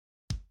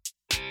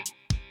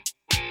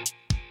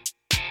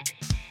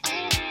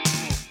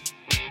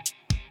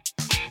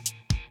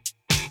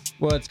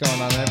What's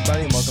going on,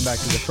 everybody? And welcome back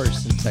to the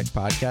First and Tech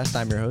Podcast.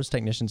 I'm your host,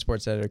 Technician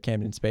Sports Editor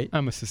Camden Spate.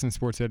 I'm Assistant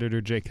Sports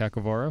Editor Jake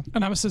Cacavaro.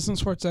 And I'm Assistant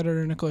Sports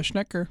Editor Nicholas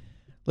Schnecker. A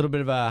little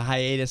bit of a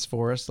hiatus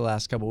for us the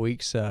last couple of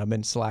weeks. I've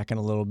been slacking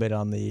a little bit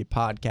on the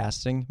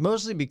podcasting,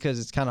 mostly because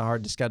it's kind of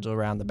hard to schedule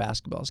around the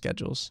basketball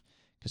schedules.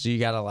 Because you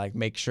got to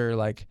make sure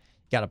you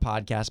got a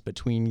podcast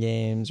between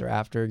games or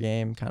after a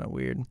game. Kind of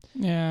weird.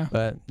 Yeah.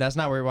 But that's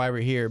not why we're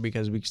here,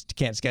 because we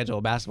can't schedule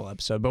a basketball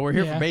episode. But we're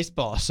here for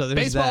baseball. So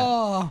there's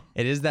baseball.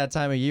 That. It is that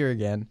time of year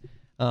again.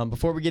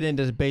 Before we get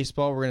into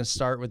baseball, we're going to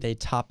start with a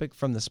topic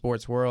from the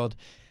sports world.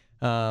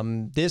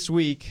 This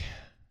week,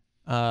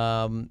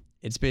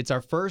 it's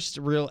our first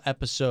real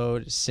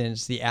episode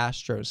since the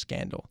Astros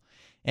scandal.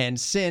 And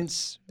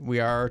since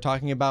we are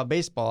talking about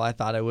baseball, I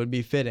thought it would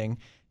be fitting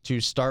to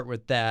start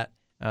with that.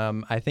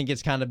 I think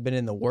it's kind of been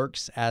in the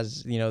works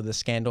as, the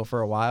scandal for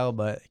a while,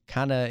 but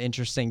kind of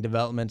interesting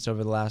developments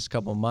over the last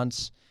couple of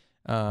months.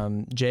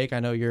 Jake,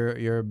 I know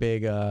you're a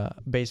big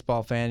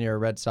baseball fan. You're a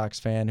Red Sox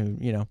fan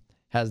who,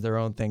 has their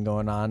own thing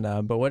going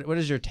on. But what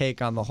is your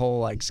take on the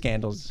whole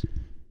scandals?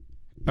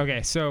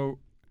 Okay, so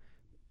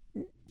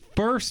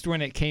first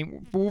when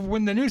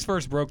the news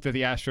first broke that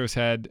the Astros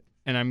had,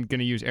 and I'm going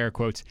to use air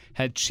quotes,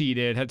 had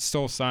cheated, had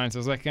stole signs, I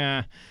was like,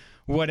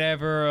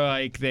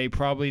 whatever, they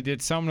probably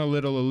did something a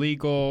little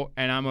illegal,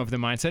 and I'm of the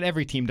mindset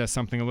every team does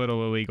something a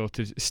little illegal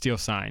to steal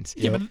signs.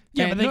 Yeah,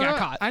 but they got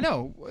caught. I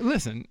know.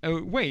 Listen,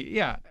 wait,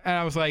 yeah. And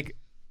I was like,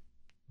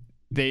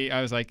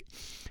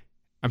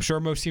 I'm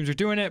sure most teams are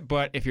doing it,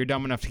 but if you're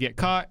dumb enough to get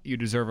caught, you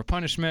deserve a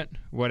punishment,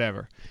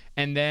 whatever.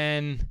 And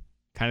then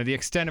kind of the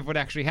extent of what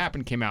actually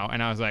happened came out,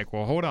 and I was like,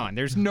 well, hold on.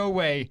 There's no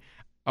way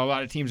a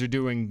lot of teams are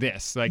doing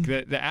this. The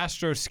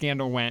Astros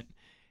scandal went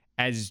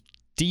as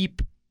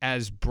deep,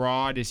 as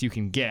broad as you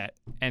can get.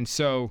 And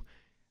so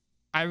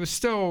I was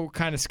still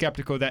kind of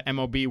skeptical that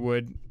MLB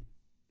would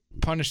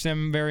punish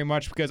them very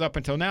much, because up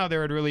until now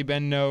there had really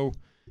been no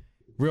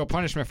real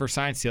punishment for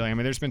sign stealing. I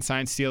mean, there's been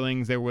sign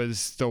stealings. There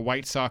was the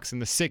White Sox in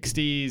the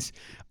 60s.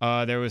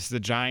 There was the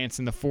Giants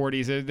in the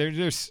 40s.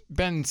 There's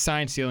been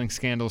sign stealing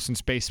scandals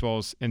since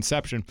baseball's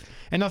inception,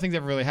 and nothing's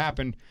ever really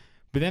happened.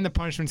 But then the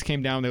punishments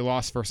came down. They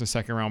lost first and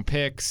second round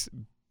picks.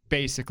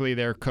 Basically,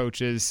 their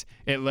coaches.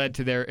 It led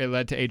to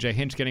AJ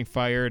Hinch getting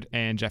fired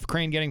and Jeff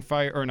Crane getting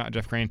fired, or not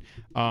Jeff Crane,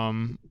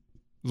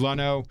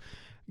 Luno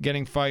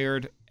getting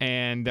fired,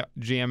 and the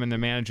GM and the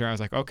manager. I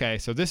was like, okay,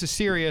 so this is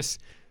serious.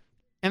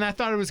 And I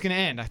thought it was going to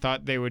end. I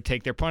thought they would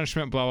take their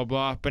punishment, blah, blah,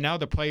 blah. But now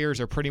the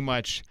players are pretty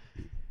much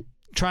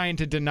trying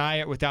to deny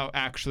it without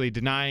actually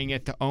denying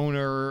it. The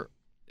owner,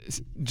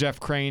 Jim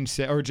Crane,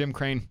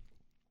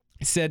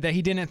 said that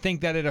he didn't think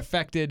that it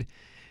affected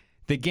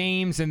the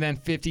games, and then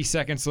 50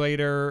 seconds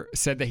later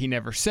said that he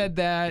never said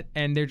that.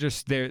 And the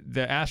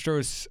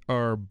Astros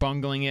are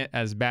bungling it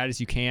as bad as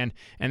you can.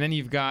 And then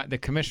you've got the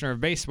commissioner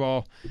of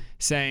baseball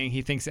saying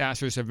he thinks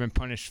Astros have been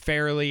punished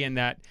fairly, and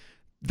that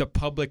the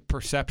public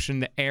perception,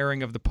 the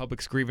airing of the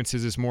public's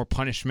grievances is more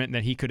punishment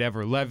than he could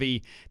ever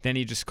levy. Then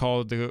he just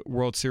called the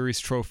World Series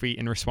trophy,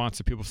 in response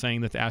to people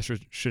saying that the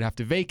Astros should have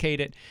to vacate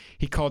it.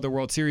 He called the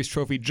World Series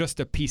trophy just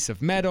a piece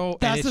of metal.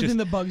 That's the thing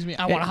that bugs me.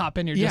 I want to hop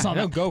in here just on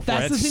that. Go for it.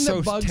 That's the thing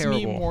that bugs terrible.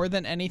 me more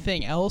than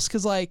anything else,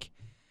 because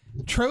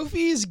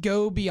trophies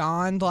go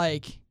beyond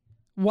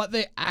what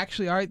they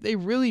actually are. They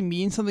really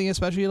mean something,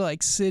 especially to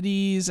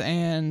cities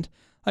and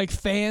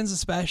fans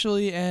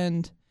especially.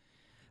 And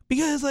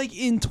because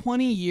in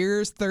 20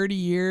 years, 30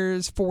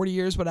 years, 40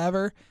 years,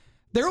 whatever,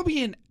 there will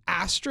be an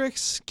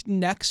asterisk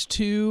next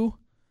to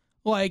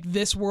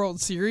this World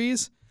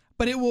Series,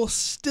 but it will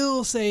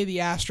still say the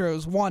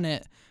Astros won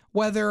it,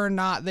 whether or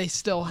not they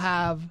still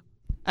have,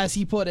 as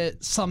he put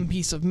it, some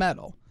piece of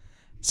metal.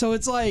 So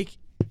it's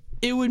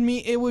it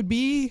would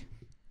be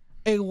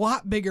a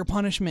lot bigger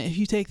punishment if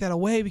you take that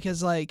away,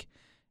 because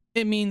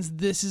it means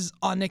this is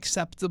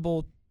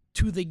unacceptable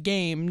to the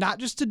game, not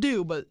just to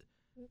do, but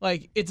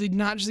it's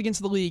not just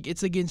against the league,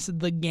 it's against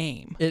the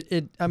game.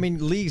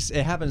 Leagues,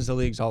 it happens to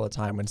leagues all the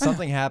time. When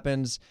something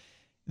happens,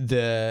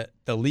 the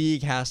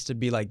league has to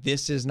be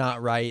this is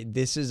not right,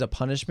 this is a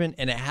punishment,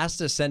 and it has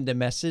to send a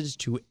message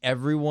to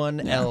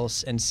everyone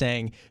else and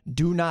saying,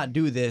 do not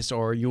do this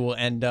or you will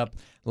end up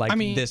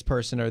this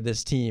person or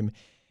this team.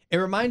 It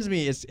reminds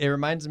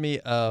me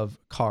of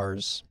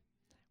Cars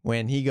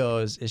when he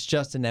goes, it's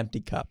just an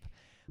empty cup.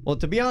 Well,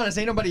 to be honest,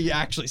 ain't nobody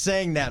actually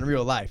saying that in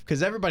real life,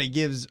 because everybody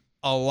gives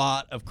a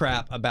lot of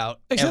crap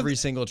about every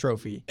single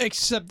trophy.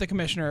 Except the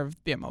commissioner of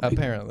the MLB.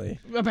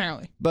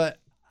 Apparently. But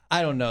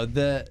I don't know.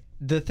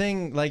 The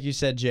thing, like you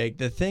said, Jake,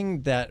 the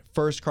thing that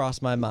first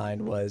crossed my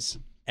mind was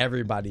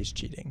everybody's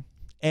cheating.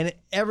 And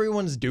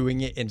everyone's doing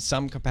it in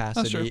some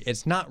capacity.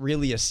 It's not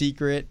really a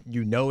secret.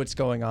 You know what's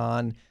going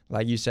on.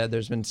 Like you said,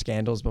 there's been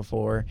scandals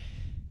before.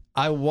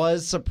 I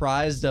was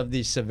surprised of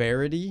the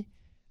severity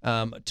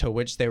to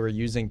which they were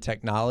using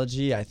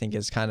technology. I think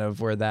is kind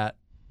of where that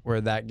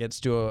gets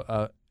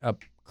to a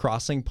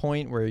crossing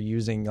point where you're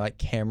using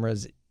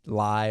cameras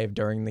live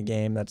during the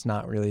game. That's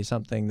not really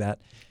something that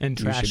and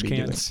you trash should be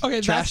cans. Doing.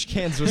 Okay, trash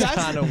cans was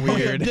kind of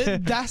weird. Okay,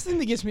 that's the thing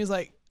that gets me is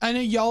I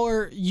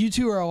know you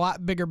two are a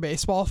lot bigger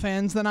baseball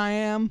fans than I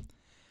am,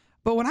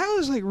 but when I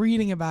was like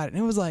reading about it,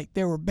 and it was like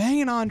they were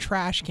banging on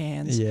trash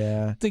cans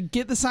to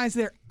get the signs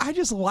there, I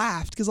just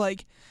laughed because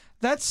like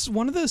that's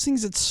one of those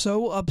things that's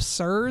so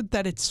absurd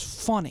that it's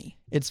funny.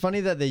 It's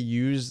funny that they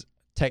use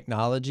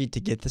technology to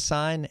get the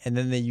sign, and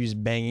then they use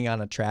banging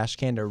on a trash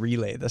can to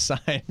relay the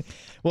sign.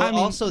 Well, I mean,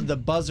 also the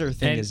buzzer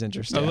thing is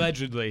interesting.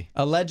 Allegedly,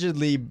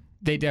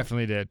 they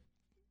definitely did.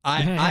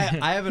 I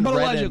haven't but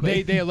read allegedly.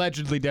 it. They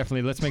allegedly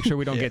definitely. Let's make sure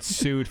we don't get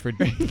sued for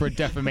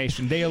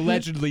defamation. They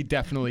allegedly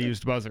definitely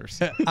used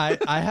buzzers.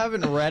 I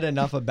haven't read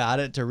enough about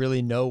it to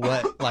really know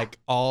what like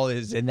all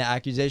is in the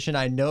accusation.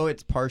 I know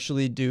it's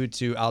partially due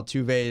to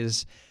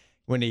Altuve's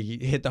when he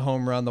hit the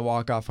home run, the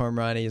walk-off home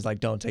run. He's like,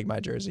 "Don't take my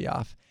jersey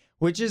off,"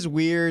 which is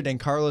weird. And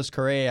Carlos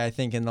Correa, I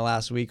think in the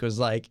last week was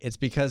like, it's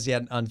because he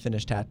had an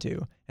unfinished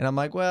tattoo. And I'm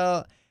like,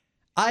 well,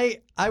 I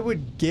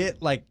would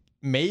get like,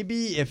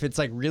 maybe if it's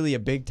like really a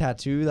big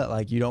tattoo that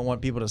like you don't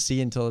want people to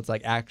see until it's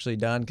like actually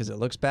done because it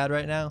looks bad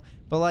right now.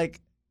 But like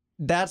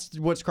that's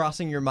what's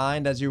crossing your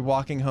mind as you're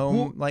walking home.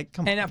 Well, like,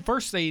 come on. And at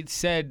first they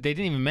said they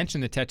didn't even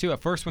mention the tattoo.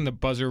 At first when the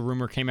buzzer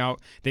rumor came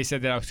out, they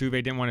said that Altuve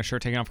didn't want his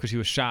shirt taken off because he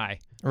was shy.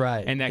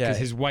 Right. And that because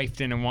his wife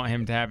didn't want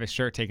him to have his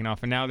shirt taken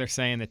off. And now they're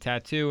saying the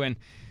tattoo. And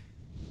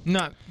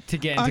not to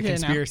get into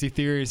conspiracy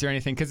theories or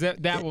anything because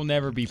that will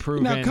never be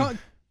proven. Now,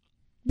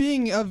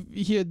 being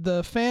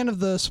the fan of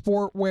the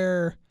sport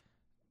where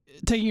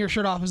taking your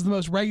shirt off is the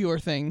most regular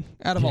thing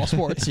out of all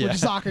sports, which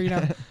is soccer, you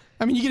know.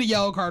 I mean, you get a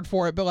yellow card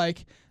for it, but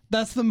like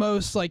that's the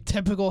most like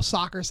typical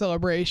soccer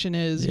celebration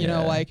is, you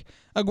know, like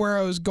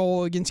Aguero's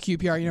goal against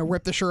QPR, you know,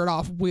 rip the shirt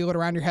off, wheel it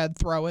around your head,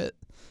 throw it.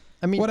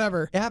 I mean,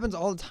 whatever. It happens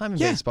all the time in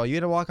baseball. You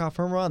get a walk-off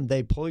home run,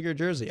 they pull your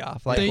jersey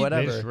off, like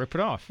whatever. They just rip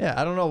it off. Yeah,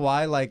 I don't know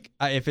why. Like,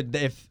 if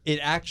it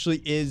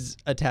actually is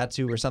a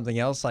tattoo or something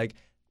else, like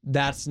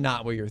that's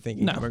not what you're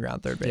thinking coming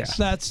around third base.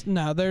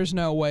 Yeah. There's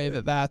no way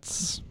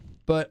that's.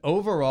 But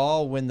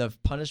overall, when the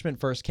punishment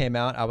first came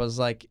out, I was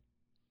like,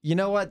 you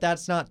know what?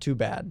 That's not too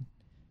bad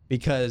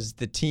because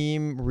the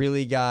team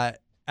really got,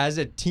 as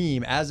a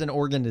team, as an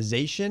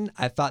organization,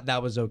 I thought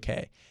that was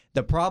okay.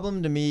 The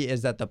problem to me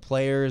is that the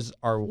players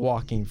are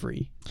walking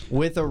free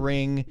with a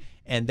ring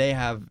and they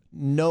have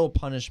no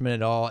punishment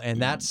at all.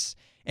 And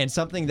and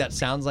something that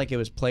sounds like it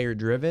was player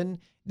driven.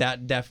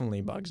 That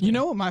definitely bugs me. You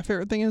know what my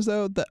favorite thing is,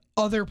 though? The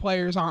other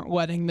players aren't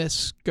letting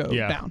this go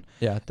down.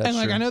 Yeah, that's And,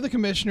 like, true. I know the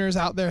commissioner's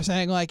out there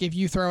saying, like, if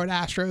you throw at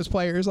Astros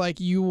players, like,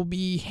 you will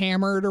be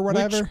hammered or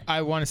whatever. Which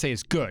I want to say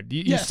is good.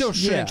 You still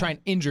shouldn't try and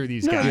injure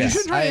these guys. You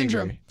shouldn't try to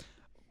injure agree. them.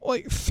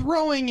 Like,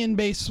 throwing in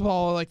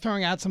baseball, like,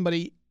 throwing at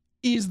somebody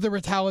is the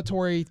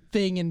retaliatory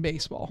thing in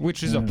baseball.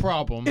 Which is a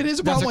problem. It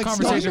is a problem. That's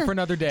a conversation for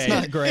another day. It's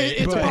not great.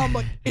 It's a problem.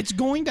 Like, it's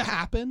going to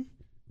happen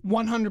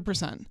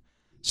 100%.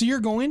 So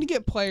you're going to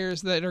get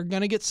players that are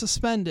going to get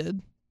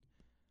suspended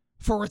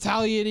for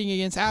retaliating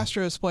against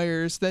Astros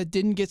players that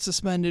didn't get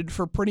suspended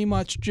for pretty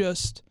much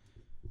just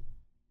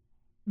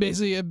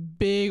basically a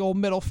big old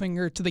middle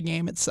finger to the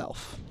game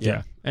itself.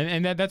 Yeah.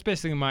 And that's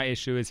basically my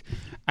issue is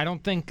I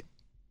don't think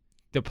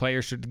the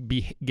players should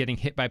be getting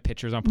hit by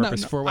pitchers on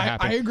purpose for what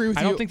happened. I agree with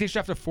you. I don't think they should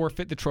have to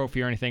forfeit the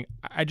trophy or anything.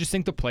 I just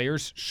think the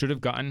players should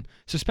have gotten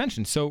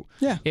suspension. So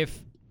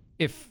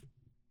if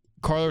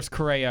Carlos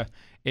Correa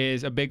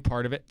is a big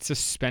part of it,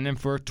 suspend him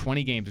for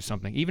 20 games or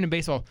something. Even in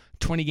baseball,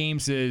 20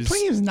 games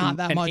is not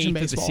that much in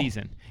baseball. Of the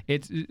season.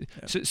 It's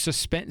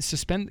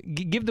suspend.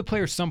 Give the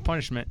players some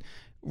punishment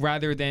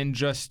rather than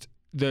just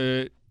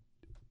the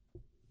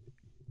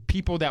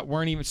people that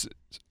weren't even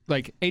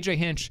like AJ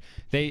Hinch.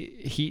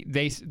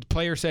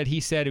 Player said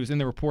it was in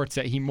the reports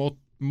that he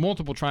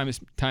multiple times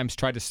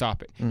tried to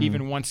stop it.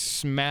 Even once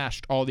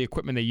smashed all the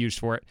equipment they used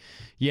for it.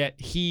 Yet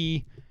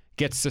he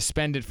gets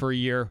suspended for a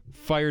year,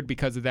 fired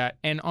because of that,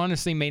 and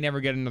honestly may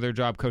never get another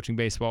job coaching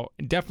baseball.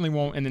 Definitely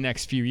won't in the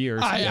next few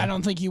years. I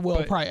don't think he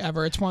will probably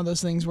ever. It's one of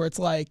those things where it's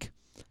like,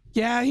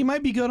 yeah, he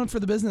might be good for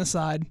the business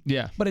side.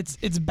 Yeah. But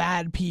it's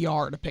bad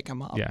PR to pick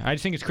him up. Yeah, I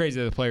just think it's crazy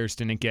that the players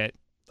didn't get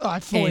I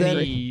fully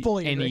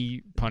agree.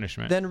 any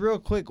punishment. Then real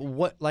quick,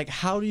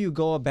 how do you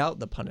go about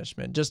the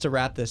punishment? Just to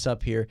wrap this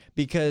up here,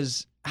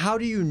 because how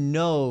do you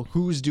know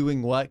who's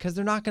doing what? Because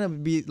they're not going to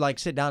be like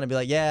sit down and be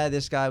like, yeah,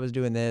 this guy was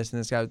doing this and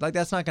this guy was like,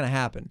 that's not going to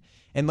happen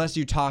unless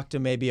you talk to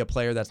maybe a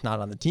player that's not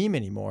on the team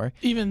anymore.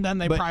 Even then,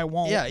 they probably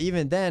won't. Yeah,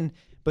 even then.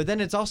 But then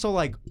it's also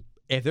like,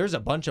 if there's a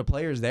bunch of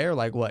players there,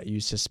 like what,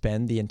 you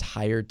suspend the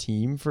entire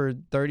team for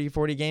 30,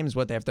 40 games?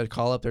 What, they have to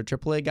call up their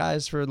AAA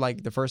guys for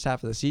like the first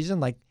half of the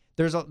season? Like,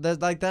 there's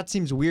like that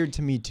seems weird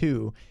to me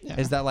too. Yeah.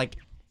 Is that like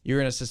you're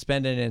going to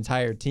suspend an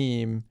entire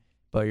team,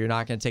 but you're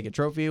not going to take a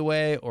trophy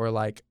away, or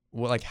like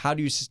how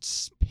do you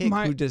pick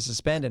who to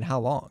suspend and how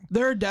long?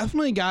 There are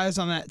definitely guys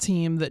on that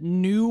team that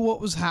knew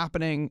what was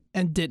happening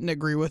and didn't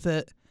agree with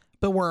it,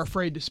 but were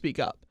afraid to speak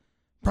up.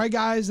 Probably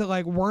guys that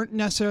like weren't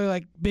necessarily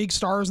like big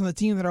stars on the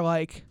team that are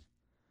like,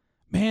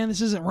 man, this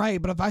isn't right.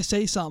 But if I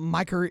say something,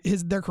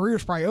 their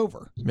career's probably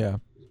over. Yeah,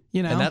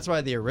 you know, and that's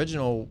why the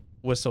original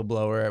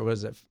whistleblower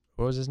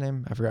what was his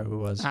name? I forgot who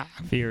it was.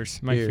 Fears.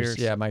 Mike Fears.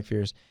 Yeah, Mike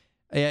Fears.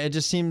 Yeah, it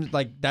just seems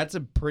like that's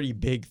a pretty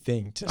big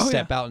thing to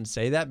step out and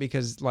say that,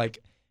 because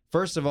like,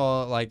 first of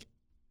all, like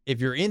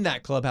if you're in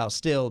that clubhouse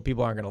still,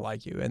 people aren't going to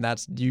like you, and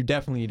you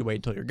definitely need to wait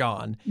until you're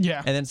gone.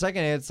 Yeah. And then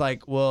second, it's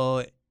like,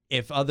 well,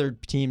 if other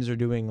teams are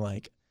doing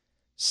like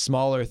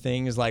smaller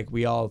things like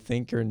we all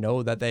think or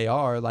know that they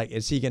are, like,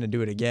 is he going to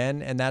do it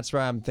again? And that's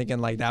where I'm thinking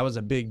like that was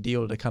a big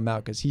deal to come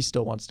out, because he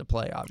still wants to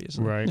play,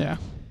 obviously. Right. Yeah.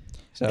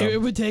 So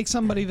It would take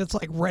somebody that's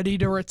like ready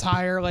to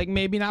retire, like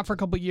maybe not for a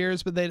couple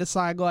years, but they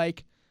decide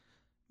like,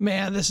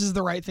 man, this is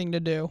the right thing to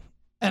do.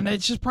 And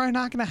it's just probably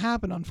not going to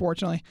happen,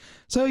 unfortunately.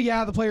 So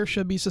yeah, the player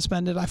should be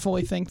suspended. I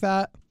fully think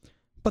that,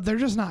 but they're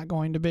just not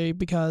going to be,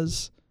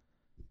 because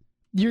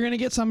you're going to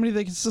get somebody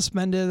that gets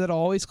suspended that'll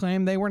always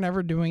claim they were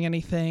never doing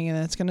anything,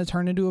 and it's going to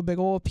turn into a big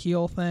old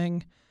appeal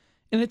thing.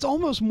 And it's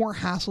almost more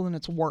hassle than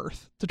it's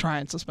worth to try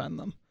and suspend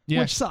them,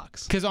 which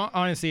sucks. Because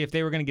honestly, if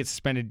they were going to get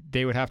suspended,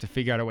 they would have to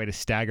figure out a way to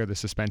stagger the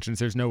suspensions.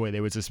 There's no way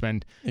they would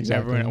suspend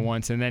everyone at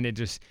once, and then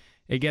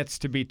it gets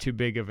to be too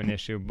big of an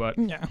issue. But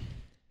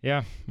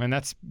yeah, and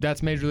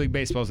that's Major League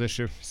Baseball's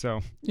issue.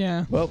 So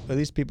yeah. Well, at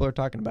least people are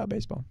talking about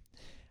baseball.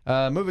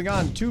 Moving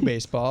on to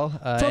baseball.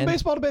 From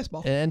baseball to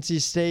baseball.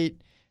 NC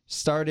State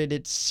started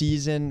its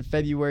season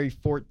February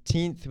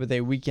 14th with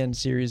a weekend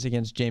series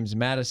against James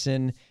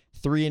Madison,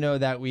 3-0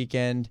 that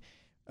weekend.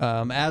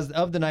 As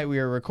of the night we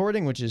are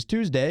recording, which is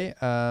Tuesday,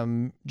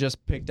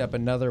 just picked up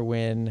another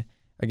win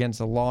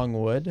against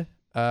Longwood.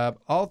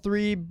 All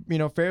three,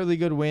 fairly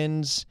good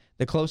wins.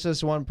 The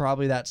closest one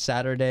probably that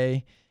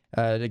Saturday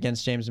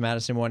against James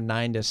Madison, won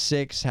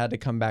 9-6. Had to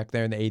come back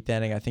there in the 8th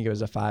inning. I think it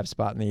was a 5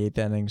 spot in the 8th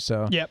inning.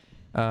 So yep.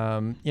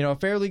 A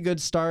fairly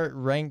good start.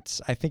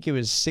 Ranked, I think it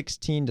was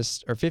 15 to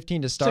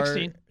start.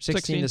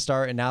 16 to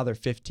start, and now they're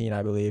 15,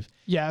 I believe.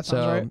 Yeah, that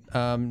sounds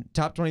right.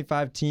 Top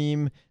 25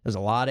 team. There's a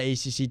lot of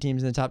ACC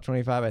teams in the top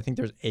 25. I think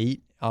there's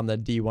 8 on the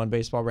D1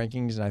 baseball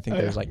rankings, and I think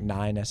there's like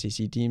 9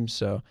 SEC teams.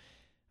 So,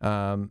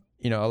 a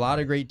lot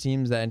of great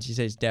teams that NC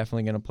State's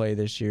definitely going to play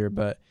this year.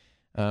 But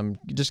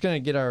just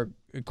going to get our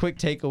quick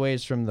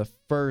takeaways from the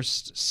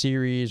first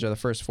series or the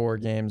first 4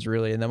 games,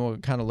 really, and then we'll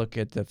kind of look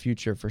at the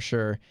future for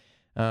sure.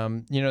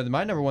 My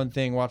number one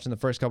thing watching the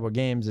first couple of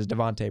games is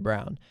Devontae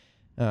Brown.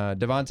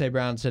 Devontae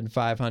Brown's hitting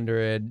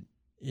 500.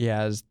 He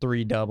has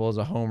 3 doubles,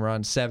 a home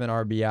run, 7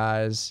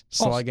 RBIs,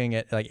 slugging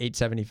at like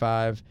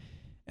 875.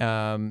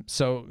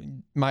 So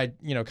my,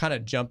 kind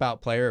of jump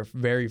out player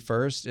very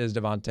first is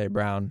Devontae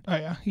Brown. Oh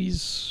yeah,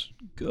 he's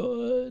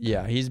good.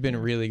 Yeah, he's been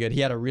really good. He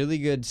had a really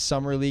good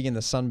summer league in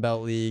the Sun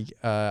Belt League.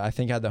 I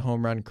think had the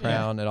home run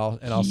crown and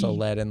also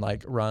led in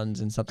like runs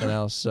and something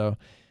else. So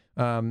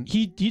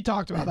he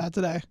talked about that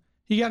today.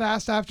 He got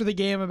asked after the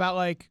game about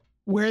like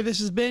where this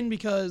has been,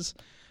 because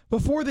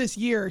before this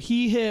year,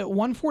 he hit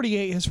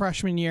 148 his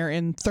freshman year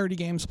in 30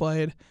 games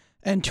played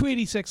and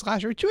 286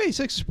 last year.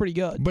 286 is pretty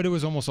good. But it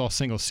was almost all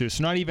single suit,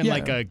 so not even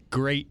like a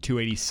great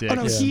 286. Oh,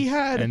 no, he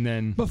had, and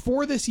then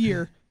before this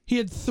year, he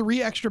had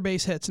 3 extra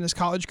base hits in his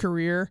college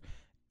career.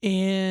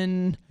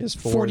 In his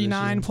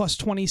 49 plus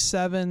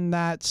 27,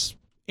 that's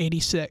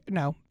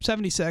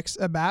 76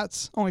 at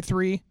bats, only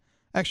 3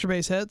 extra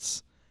base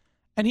hits.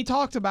 And he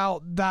talked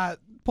about that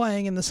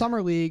playing in the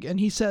summer league, and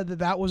he said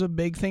that was a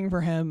big thing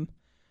for him,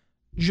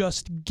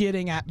 just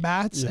getting at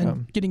bats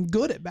and getting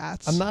good at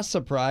bats. I'm not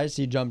surprised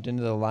he jumped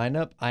into the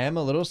lineup. I am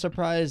a little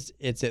surprised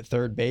it's at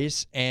third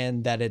base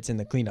and that it's in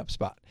the cleanup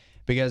spot,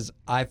 because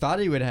I thought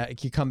he would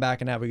he'd come back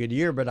and have a good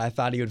year, but I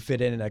thought he would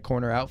fit in a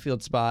corner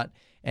outfield spot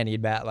and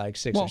he'd bat like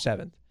 6th or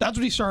 7th. That's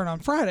what he started on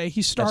Friday.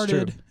 He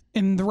started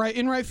in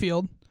right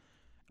field,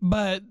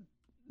 but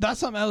that's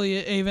something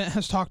Elliott Avent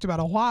has talked about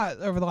a lot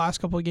over the last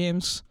couple of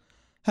games,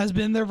 has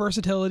been their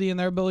versatility and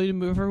their ability to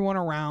move everyone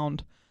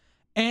around.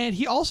 And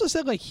he also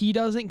said like he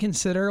doesn't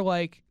consider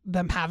like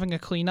them having a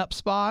cleanup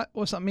spot,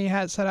 was something he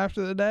had said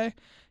after the day.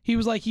 He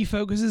was like he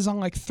focuses on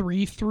like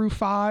 3 through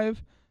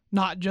 5,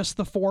 not just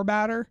the 4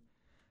 batter.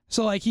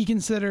 So like he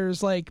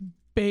considers like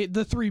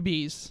the 3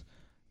 Bs,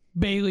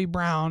 Bailey,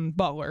 Brown,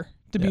 Butler,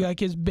 to be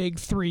like his big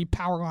 3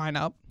 power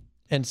lineup.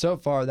 And so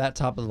far that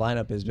top of the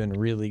lineup has been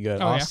really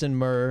good. Austin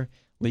Murr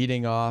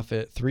leading off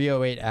at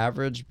 308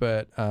 average,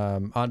 but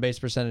on base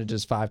percentage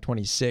is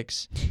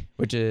 526,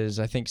 which is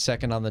I think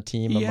second on the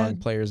team among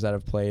players that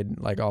have played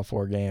like all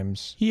 4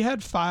 games. He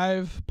had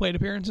 5 plate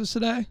appearances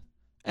today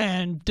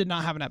and did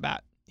not have an at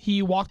bat.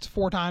 He walked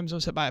 4 times and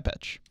was hit by a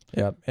pitch.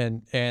 Yep,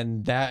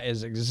 and that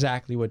is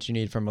exactly what you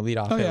need from a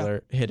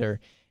leadoff hitter.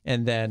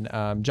 And then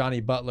Johnny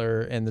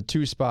Butler in the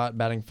 2 spot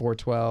batting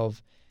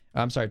 412.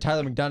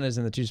 Tyler McDonough is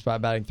in the 2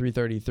 spot batting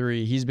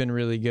 333. He's been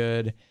really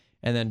good.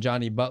 And then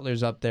Johnny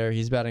Butler's up there.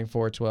 He's batting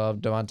 412.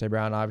 Devontae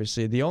Brown,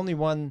 obviously. The only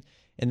one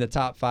in the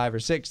top 5 or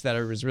 6 that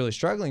is really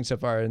struggling so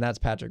far, and that's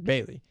Patrick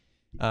Bailey.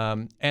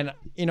 I'm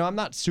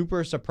not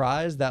super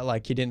surprised that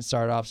like he didn't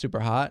start off super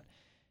hot,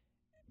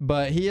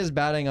 but he is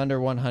batting under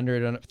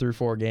 100 through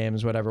 4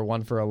 games, whatever,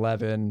 1 for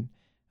 11.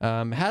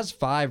 Has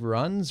 5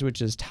 runs,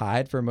 which is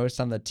tied for most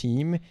on the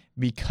team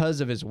because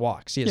of his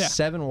walks. He has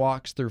 7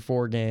 walks through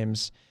 4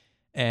 games,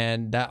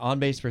 and that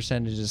on-base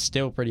percentage is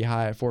still pretty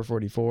high at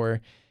 444.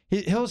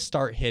 he'll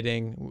start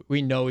hitting.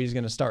 We know he's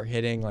going to start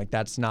hitting. Like,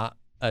 that's not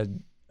a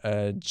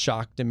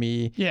shock to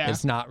me. Yeah.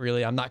 It's not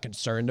really. I'm not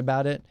concerned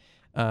about it.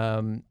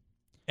 And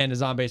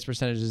his on-base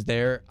percentage is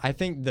there. I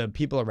think the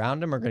people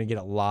around him are going to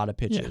get a lot of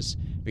pitches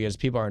because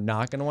people are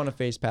not going to want to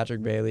face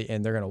Patrick Bailey,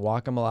 and they're going to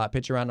walk him a lot,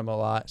 pitch around him a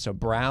lot. So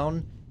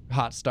Brown,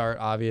 hot start,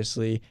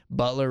 obviously.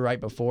 Butler right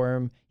before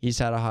him, he's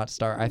had a hot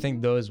start. I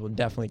think those will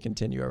definitely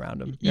continue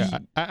around him. Yeah,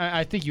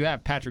 I think you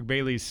have Patrick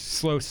Bailey's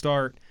slow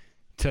start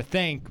to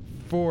thank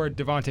for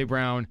Devontae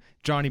Brown,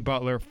 Johnny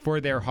Butler for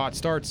their hot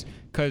starts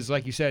because,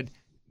 like you said,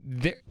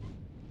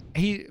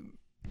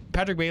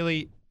 Patrick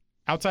Bailey,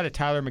 outside of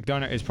Tyler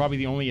McDonough, is probably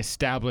the only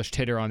established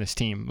hitter on this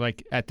team,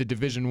 like at the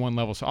Division I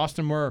level. So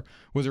Austin Moore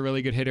was a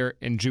really good hitter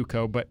in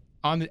JUCO, but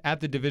at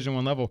the Division I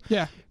level,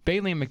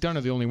 Bailey and McDonough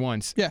are the only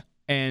ones. Yeah.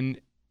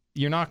 And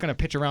you're not going to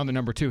pitch around the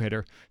number 2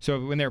 hitter.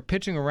 So when they're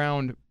pitching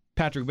around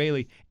Patrick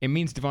Bailey, it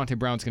means Devontae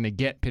Brown's going to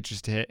get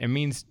pitches to hit. It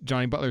means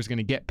Johnny Butler's going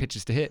to get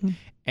pitches to hit.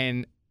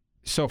 And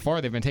so far,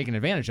 they've been taking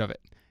advantage of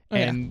it.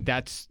 And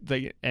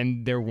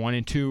and they're 1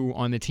 and 2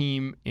 on the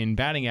team in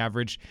batting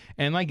average.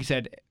 And like you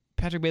said,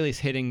 Patrick Bailey's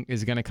hitting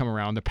is going to come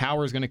around. The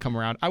power is going to come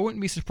around. I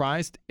wouldn't be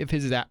surprised if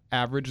his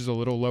average is a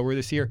little lower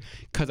this year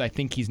because I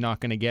think he's not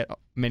going to get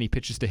many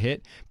pitches to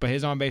hit. But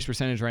his on-base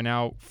percentage right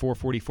now,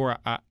 444,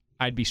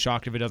 I'd be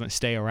shocked if it doesn't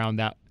stay around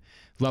that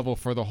level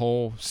for the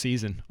whole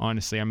season,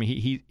 honestly. I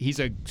mean, he's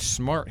a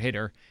smart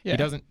hitter. Yeah. He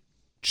doesn't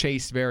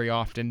chase very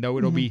often, though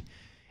it'll be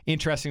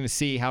interesting to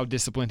see how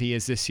disciplined he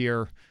is this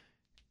year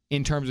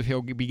in terms of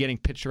he'll be getting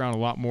pitched around a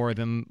lot more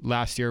than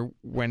last year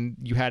when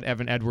you had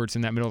Evan Edwards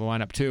in that middle of the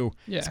lineup too.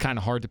 Yeah. It's kind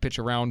of hard to pitch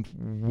around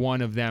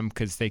one of them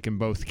because they can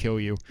both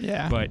kill you.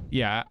 Yeah. But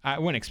yeah, I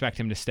wouldn't expect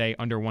him to stay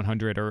under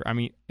 100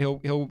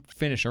 he'll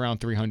finish around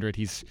 300.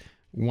 He's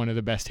one of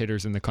the best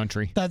hitters in the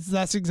country.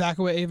 That's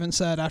exactly what Avon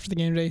said after the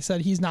game today. He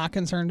said he's not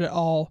concerned at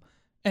all.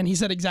 And he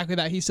said exactly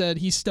that. He said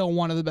he's still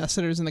one of the best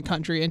hitters in the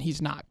country, and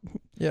he's not.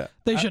 Yeah.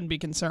 They shouldn't be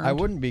concerned. I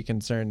wouldn't be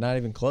concerned, not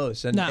even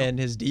close. And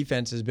his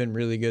defense has been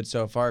really good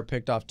so far.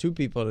 Picked off 2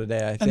 people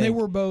today, I think. And they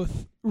were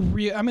both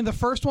the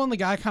first one, the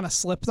guy kind of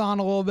slipped on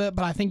a little bit,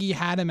 but I think he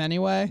had him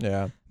anyway.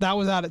 Yeah. That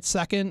was out at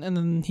second, and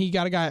then he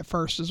got a guy at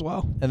first as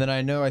well. And then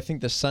I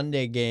think the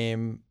Sunday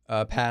game,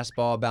 pass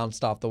ball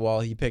bounced off the wall.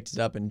 He picked it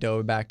up and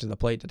dove back to the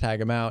plate to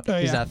tag him out.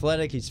 He's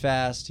athletic, he's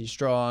fast, he's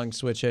strong,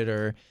 switch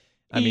hitter.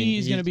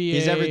 He's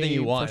everything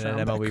you want in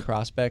an MLB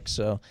prospect,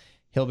 so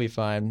he'll be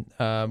fine.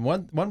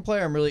 One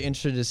player I'm really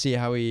interested to see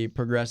how he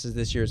progresses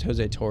this year is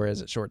Jose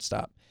Torres at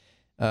shortstop,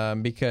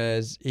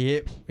 because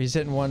he's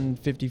hitting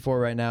 154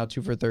 right now,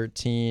 2 for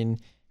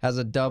 13, has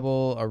a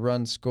double, a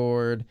run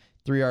scored,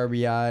 3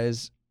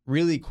 RBIs,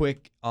 really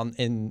quick on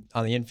the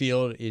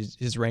infield.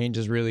 His range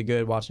is really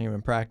good. Watching him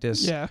in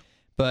practice,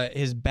 but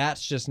his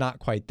bat's just not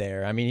quite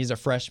there. I mean, he's a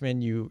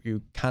freshman.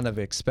 You kind of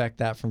expect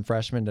that from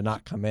freshmen to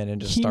not come in and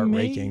just start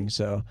raking.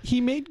 So he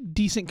made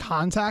decent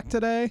contact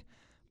today,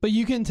 but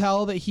you can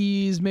tell that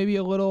he's maybe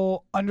a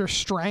little under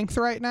strength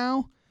right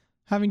now,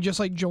 having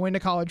just joined a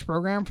college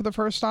program for the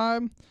first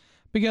time,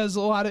 because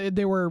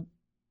they were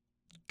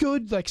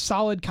good,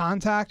 solid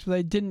contact, but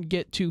they didn't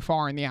get too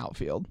far in the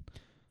outfield.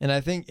 And I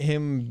think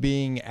him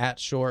being at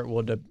short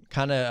will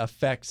kind of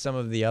affect some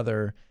of the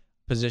other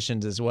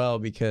positions as well,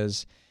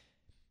 because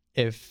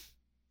if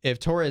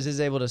Torres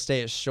is able to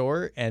stay at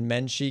short and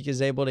Menchik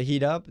is able to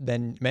heat up,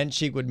 then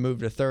Menchik would move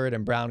to third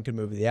and Brown could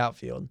move to the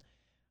outfield.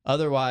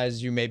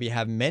 Otherwise, you maybe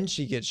have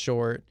Menchik at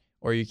short,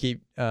 or you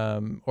keep,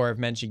 or if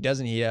Menchik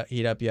doesn't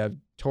heat up, you have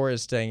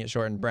Torres staying at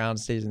short and Brown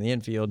stays in the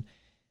infield.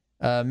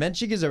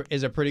 Menchik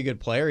is a pretty good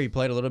player. He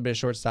played a little bit of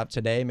shortstop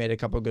today, made a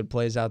couple of good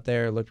plays out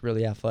there, looked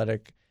really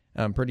athletic,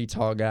 pretty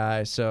tall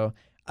guy. So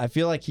I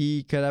feel like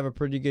he could have a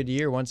pretty good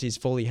year once he's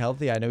fully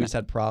healthy. I know he's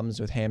had problems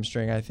with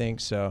hamstring, I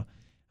think, so.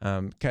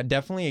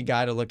 Definitely a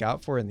guy to look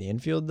out for in the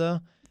infield,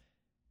 though.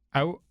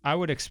 I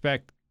would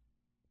expect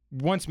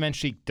once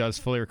Menchik does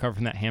fully recover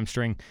from that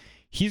hamstring,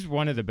 he's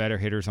one of the better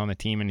hitters on the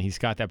team, and he's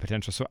got that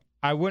potential. So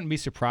I wouldn't be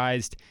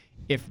surprised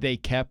if they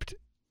kept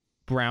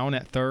Brown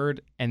at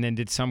third and then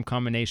did some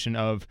combination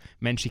of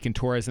Menchik and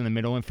Torres in the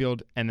middle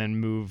infield and then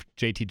moved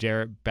JT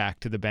Jarrett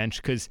back to the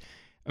bench. Because,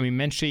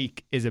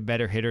 Menchik is a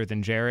better hitter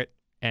than Jarrett,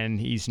 and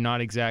he's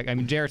not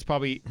Jarrett's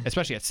probably,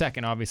 especially at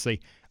second, obviously,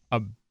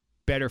 a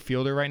better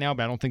fielder right now,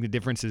 but I don't think the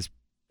difference is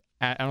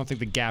I don't think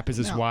the gap is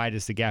as wide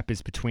as the gap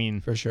is between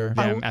for sure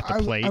them at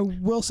the plate. I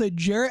will say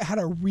Jarrett had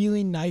a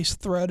really nice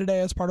throw today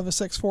as part of a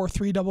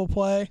 6-4-3 double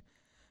play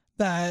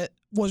that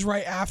was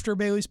right after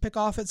Bailey's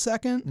pickoff at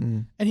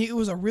second, and it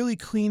was a really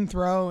clean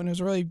throw and it was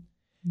a really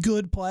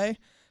good play.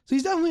 So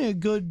he's definitely a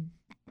good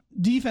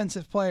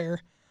defensive player.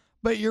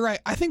 But you're right.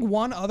 I think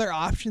one other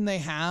option they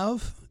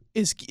have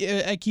is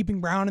at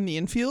keeping Brown in the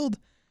infield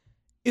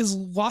is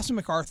Lawson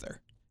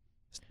MacArthur.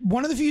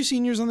 One of the few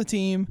seniors on the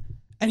team,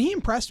 and he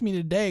impressed me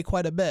today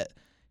quite a bit.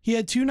 He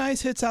had 2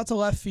 nice hits out to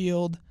left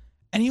field,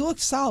 and he looked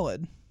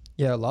solid.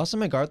 Yeah, Lawson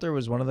MacArthur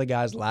was one of the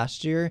guys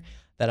last year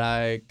that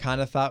I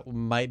kind of thought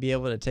might be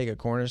able to take a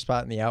corner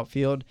spot in the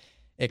outfield.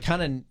 It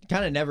kind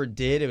of never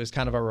did. It was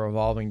kind of a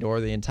revolving door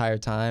the entire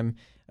time.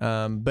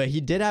 But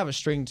he did have a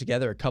string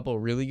together a couple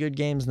really good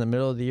games in the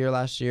middle of the year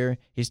last year.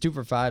 He's 2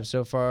 for 5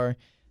 so far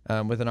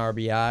with an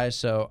RBI.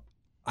 So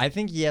I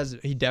think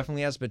he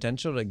definitely has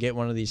potential to get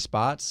one of these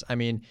spots. I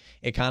mean,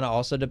 it kind of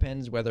also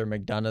depends whether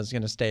McDonough's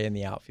going to stay in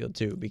the outfield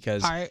too,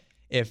 because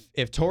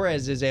if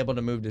Torres is able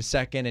to move to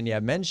second and you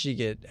have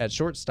Menchik at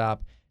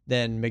shortstop,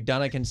 then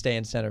McDonough can stay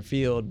in center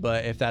field.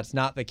 But if that's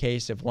not the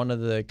case, if one of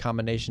the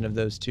combination of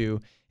those two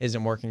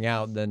isn't working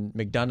out, then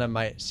McDonough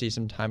might see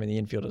some time in the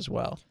infield as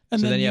well.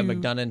 And so then you have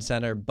McDonough in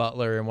center,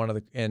 Butler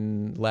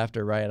in left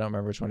or right. I don't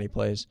remember which one he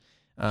plays.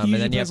 And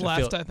then you have to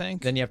left, I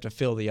think. Then you have to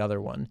fill the other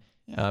one.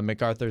 Yeah.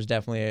 MacArthur's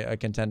definitely a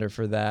contender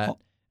for that.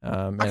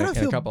 And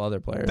a couple other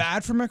players.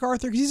 Bad for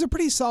MacArthur because he's a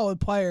pretty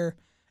solid player,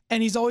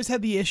 and he's always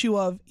had the issue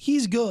of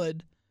he's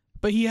good,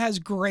 but he has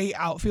great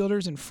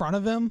outfielders in front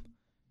of him.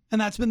 And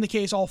that's been the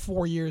case all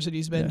 4 years that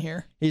he's been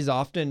here. He's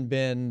often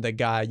been the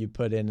guy you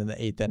put in the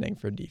 8th inning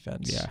for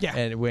defense. Yeah.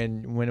 And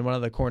when one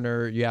of the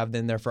corner you have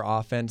in there for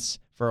offense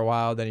for a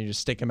while, then you just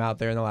stick him out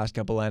there in the last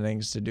couple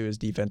innings to do his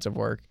defensive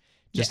work,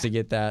 just to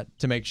get that,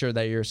 to make sure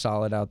that you're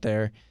solid out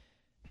there.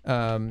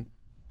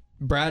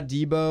 Brad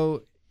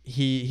Debo,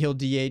 he'll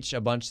DH a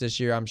bunch this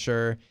year, I'm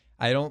sure.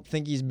 I don't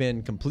think he's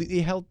been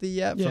completely healthy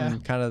yet from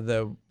kind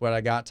of what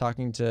I got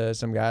talking to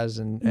some guys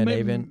and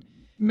Avon.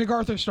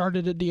 MacArthur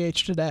started at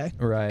DH today.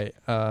 Right.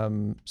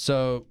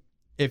 So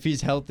if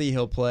he's healthy,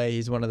 he'll play.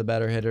 He's one of the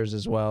better hitters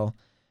as well.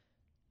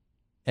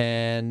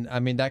 And, I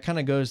mean, that kind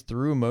of goes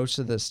through most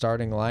of the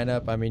starting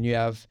lineup. I mean, you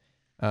have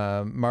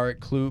Marek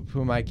Kloop,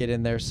 who might get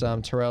in there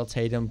some. Terrell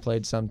Tatum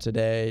played some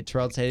today.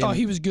 Terrell Tatum.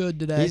 He was good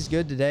today. He's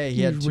good today.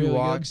 He had 2 really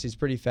walks. Good. He's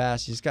pretty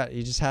fast. He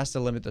just has to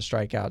limit the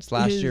strikeouts.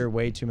 Last year,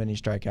 way too many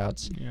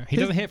strikeouts. Yeah. He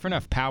doesn't hit for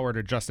enough power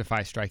to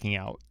justify striking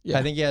out. Yeah.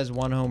 I think he has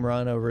 1 home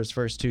run over his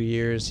first 2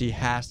 years. He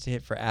has to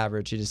hit for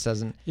average. He just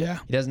doesn't. Yeah.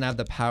 He doesn't have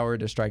the power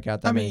to strike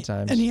out many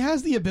times. And he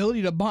has the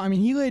ability to bunt. I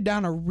mean, he laid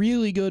down a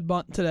really good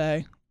bunt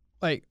today.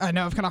 Like, I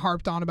know I've kind of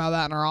harped on about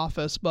that in our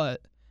office, but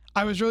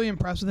I was really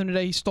impressed with him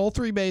today. He stole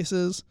 3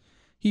 bases.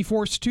 He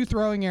forced 2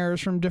 throwing errors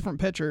from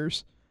different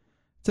pitchers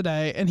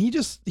today, and he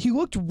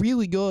looked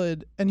really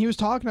good, and he was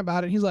talking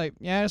about it. He's like,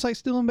 yeah, it's like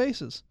stealing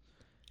bases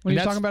when he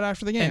was talking about it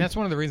after the game. And that's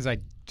one of the reasons I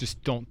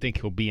just don't think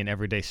he'll be an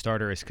everyday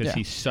starter is because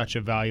he's such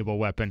a valuable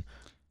weapon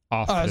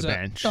off the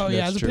bench.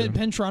 As a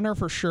pinch runner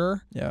for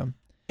sure. Yeah.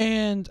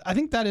 And I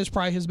think that is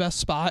probably his best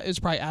spot is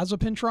probably as a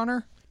pinch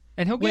runner.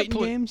 And he'll get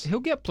games.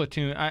 He'll get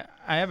platoon. I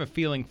have a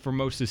feeling for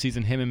most of the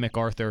season, him and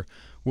MacArthur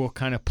will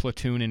kind of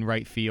platoon in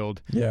right field.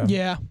 Yeah.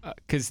 Yeah.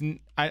 Because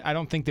I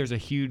don't think there's a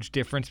huge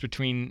difference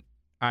between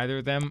either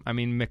of them. I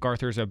mean,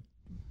 MacArthur's a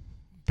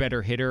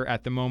better hitter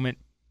at the moment,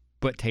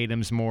 but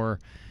Tatum's more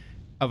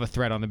of a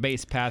threat on the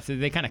base path.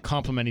 They kind of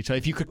complement each other.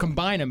 If you could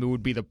combine them, it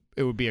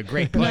would be a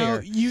great player. No,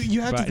 you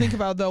have to think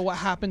about though what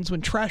happens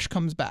when Tresh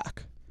comes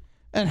back.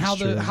 And how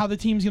the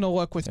team's going to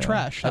look with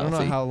Tresh. I don't know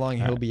how long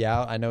he'll be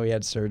out. I know he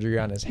had surgery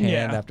on his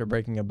hand after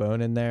breaking a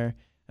bone in there.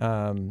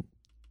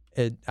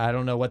 I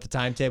don't know what the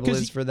timetable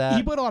is for that.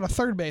 He played a lot of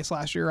third base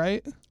last year,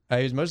 right?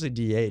 He was mostly DH.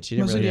 He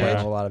didn't really play a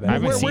whole lot of it. I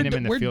haven't seen him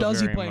in the field. Where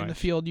does he very play much. in the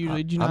field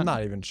usually? I'm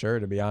not even sure,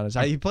 to be honest.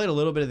 He played a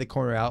little bit of the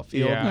corner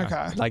outfield. Yeah.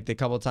 Okay. Like the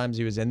couple times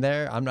he was in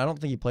there. I don't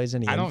think he plays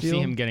any I don't infield. see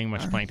him getting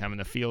much playing time in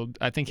the field.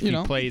 I think if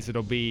he plays,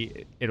 it'll be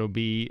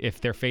if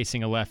they're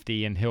facing a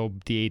lefty and he'll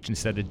DH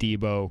instead of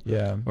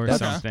Debo or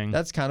something.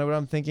 That's kind of what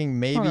I'm thinking.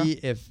 Maybe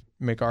if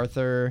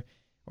MacArthur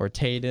or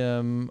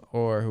Tatum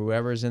or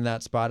whoever's in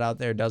that spot out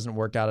there doesn't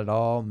work out at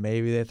all,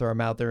 maybe they throw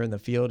him out there in the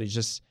field.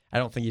 I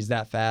don't think he's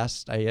that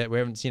fast. We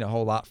haven't seen a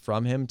whole lot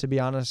from him, to be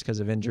honest, because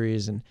of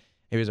injuries, and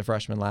he was a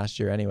freshman last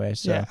year anyway.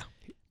 So,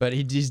 but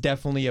he's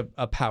definitely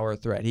a power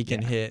threat. He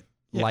can hit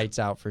lights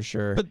out for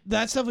sure. But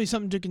that's definitely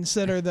something to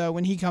consider, though,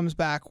 when he comes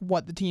back,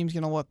 what the team's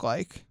going to look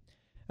like.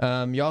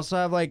 You also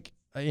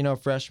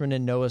have freshman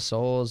in Noah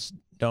Souls.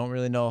 Don't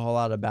really know a whole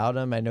lot about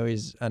him. I know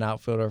he's an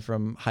outfielder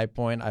from High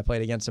Point. I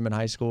played against him in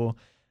high school.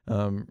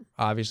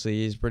 Obviously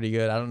he's pretty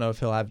good. I don't know if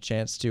he'll have a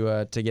chance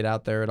to get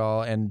out there at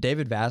all. And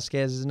David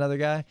Vasquez is another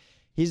guy.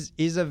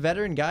 He's a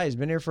veteran guy. He's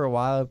been here for a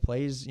while.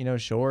 Plays,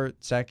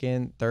 short,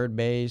 second, third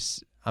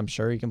base. I'm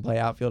sure he can play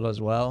outfield as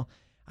well.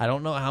 I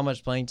don't know how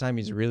much playing time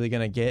he's really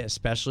going to get,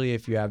 especially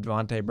if you have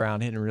Devontae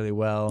Brown hitting really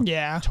well.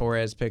 Yeah.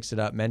 Torres picks it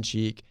up,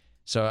 Menchik.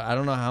 So I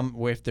don't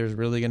know if there's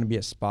really going to be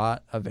a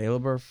spot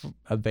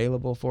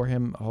available for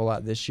him a whole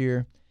lot this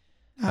year.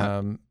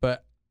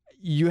 But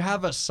you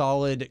have a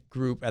solid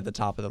group at the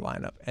top of the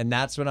lineup, and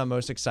that's what I'm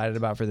most excited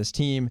about for this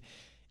team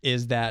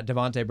is that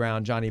Devontae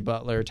Brown, Johnny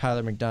Butler,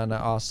 Tyler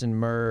McDonough, Austin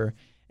Murr,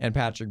 and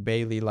Patrick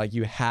Bailey,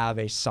 you have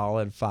a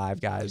solid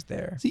 5 guys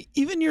there. See,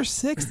 even your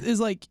 6th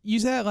is you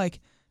said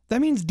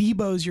that means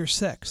Debo's your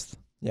 6th.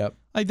 Yep.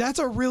 That's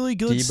a really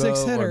good Debo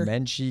 6th hitter. Or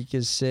Menchik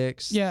is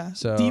 6. Yeah.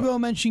 So Debo,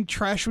 Menchik,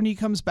 Tresh when he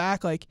comes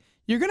back,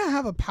 you're going to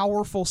have a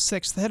powerful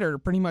 6th hitter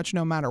pretty much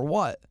no matter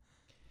what.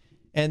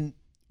 And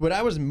what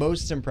I was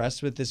most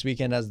impressed with this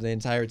weekend as the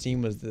entire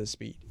team was the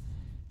speed.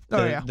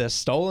 The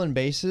stolen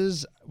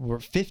bases were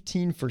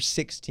 15 for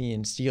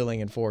 16 stealing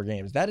in 4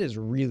 games. That is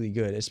really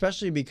good,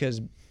 especially because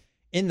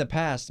in the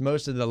past,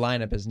 most of the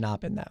lineup has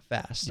not been that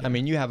fast. Yeah. I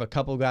mean, you have a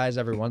couple guys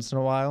every once in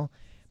a while,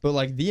 but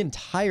like the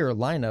entire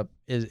lineup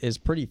is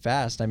pretty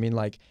fast. I mean,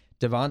 like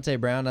Devontae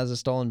Brown has a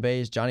stolen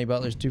base. Johnny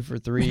Butler's 2 for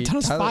 3.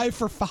 McDonough's 5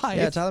 for 5.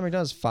 Yeah, Tyler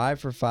McDonough's 5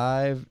 for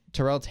 5.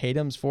 Terrell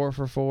Tatum's 4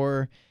 for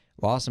 4.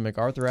 Lawson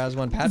MacArthur has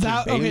one.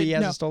 Patrick Bailey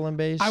has a stolen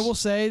base. I will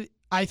say,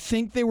 I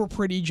think they were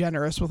pretty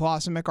generous with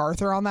Lawson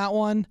MacArthur on that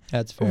one.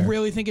 That's fair. I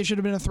really think it should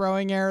have been a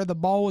throwing error. The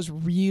ball was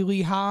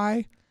really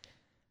high.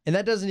 And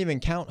that doesn't even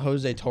count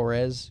Jose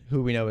Torres,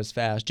 who we know is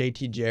fast.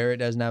 JT Jarrett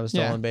doesn't have a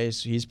stolen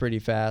base. He's pretty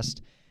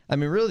fast. I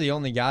mean, really the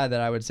only guy that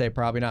I would say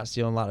probably not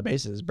stealing a lot of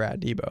bases is Brad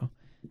Debo.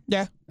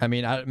 Yeah. I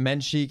mean,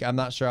 Menchik, I'm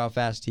not sure how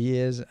fast he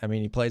is. I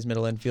mean, he plays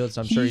middle infield,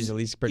 so I'm sure he's at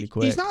least pretty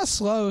quick. He's not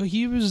slow.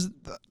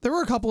 There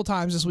were a couple of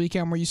times this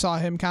weekend where you saw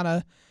him kind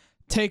of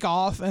take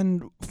off,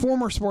 and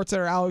former sports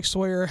editor Alex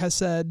Sawyer has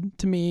said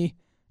to me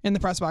in the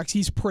press box,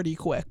 he's pretty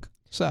quick.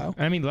 So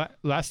I mean,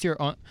 last year,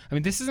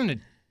 this isn't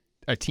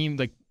a team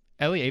like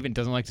Ellie Avent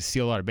doesn't like to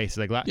steal a lot of bases.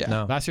 Like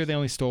last year, they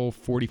only stole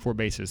 44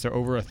 bases. They're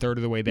over a third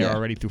of the way there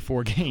already through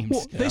 4 games.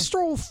 Well, they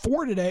stole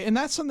 4 today, and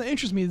that's something that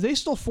interests me. They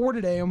stole 4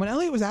 today, and when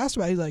Elliott was asked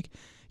about it, he's like,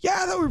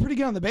 yeah, I thought we were pretty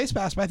good on the base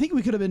pass, but I think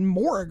we could have been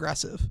more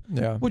aggressive.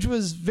 Yeah. Which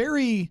was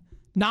very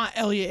not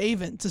Elliott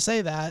Avent to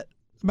say that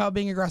about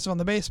being aggressive on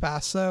the base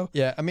pass. So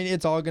yeah, I mean,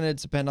 it's all going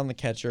to depend on the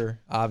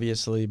catcher,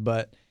 obviously,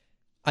 but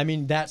I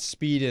mean, that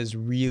speed is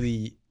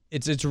really...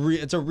 It's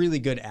a really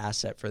good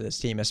asset for this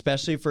team,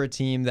 especially for a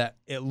team that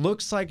it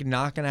looks like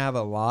not going to have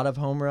a lot of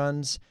home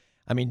runs.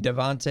 I mean,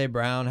 Devontae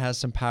Brown has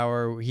some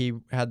power. He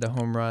had the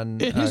home run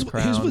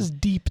crown. His was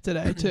deep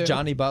today, too.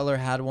 Johnny Butler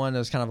had one that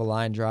was kind of a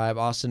line drive.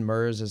 Austin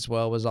Murs as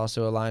well was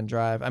also a line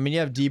drive. I mean,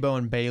 you have Debo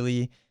and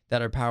Bailey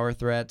that are power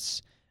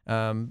threats.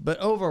 But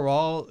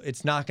overall,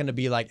 it's not going to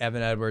be like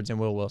Evan Edwards and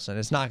Will Wilson.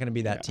 It's not going to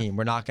be that team.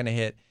 We're not going to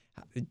hit,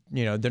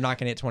 they're not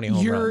going to hit 20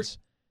 home runs.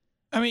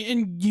 I mean,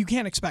 and you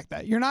can't expect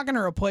that. You're not going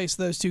to replace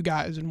those 2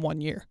 guys in 1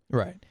 year.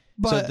 Right.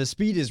 But, so the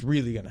speed is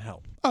really going to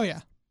help. Oh, yeah.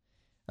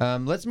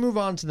 Let's move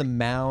on to the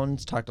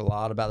mound. Talked a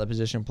lot about the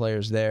position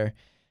players there.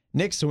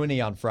 Nick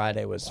Swinney on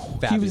Friday was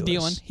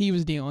fabulous. He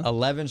was dealing.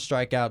 11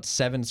 strikeouts,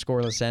 7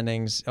 scoreless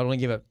innings. Only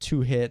gave up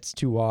 2 hits,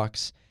 2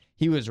 walks.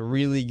 He was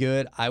really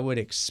good. I would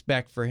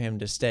expect for him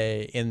to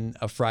stay in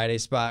a Friday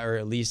spot or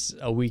at least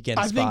a weekend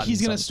spot. I think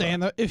he's going to stay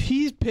in if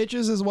he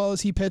pitches as well as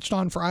he pitched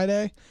on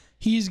Friday,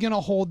 he's going to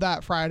hold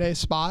that Friday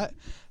spot.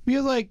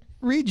 Because, like,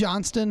 Reed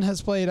Johnston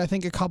has played, I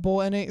think,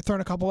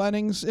 thrown a couple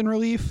innings in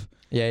relief.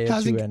 Yeah, he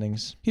had 2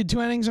 innings. He had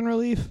 2 innings in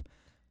relief.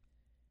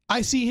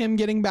 I see him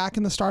getting back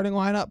in the starting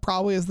lineup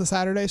probably as the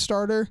Saturday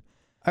starter.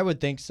 I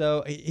would think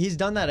so. He's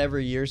done that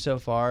every year so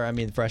far. I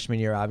mean, freshman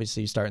year,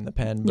 obviously, you start in the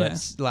pen.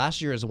 But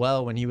last year as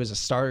well, when he was a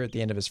starter at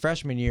the end of his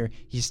freshman year,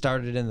 he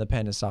started in the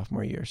pen his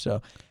sophomore year.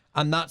 So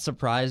I'm not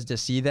surprised to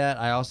see that.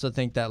 I also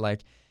think that,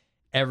 like,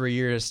 every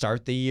year to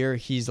start the year,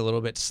 he's a little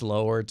bit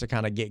slower to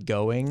kind of get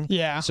going.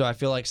 Yeah. So I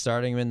feel like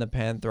starting him in the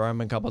pen, throw him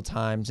a couple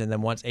times, and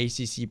then once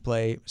ACC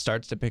play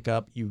starts to pick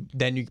up, you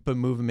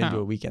move him into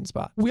a weekend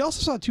spot. We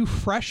also saw 2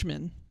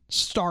 freshmen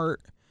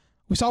start.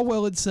 We saw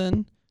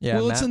Willardson. Yeah,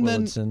 Willardson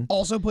Matt then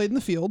also played in the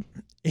field.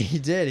 He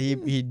did.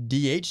 He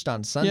DH'd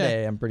on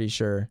Sunday, I'm pretty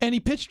sure. And he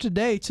pitched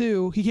today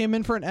too. He came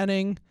in for an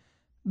inning.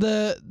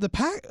 They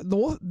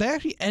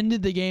actually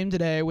ended the game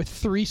today with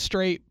 3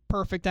 straight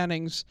perfect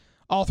innings.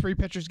 All 3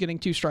 pitchers getting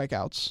 2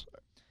 strikeouts.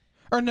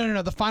 Or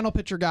no. The final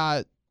pitcher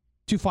got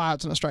 2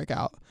 flyouts and a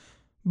strikeout.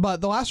 But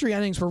the last 3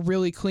 innings were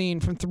really clean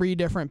from 3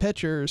 different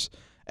pitchers.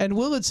 And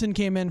Willardson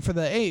came in for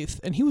the 8th,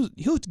 and he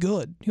looked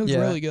good. He looked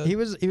really good. He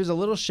was a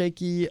little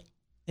shaky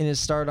in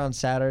his start on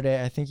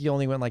Saturday. I think he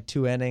only went like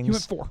 2 innings. He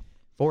went 4.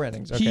 4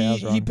 innings. Okay, I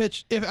was wrong. He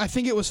pitched. I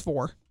think it was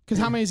 4. Because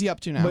how many is he up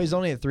to now? But he's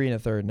only at 3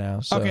 1/3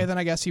 now. So. Okay, then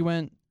I guess he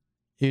went.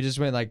 He just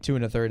went like 2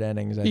 1/3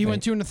 innings. He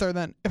went 2 1/3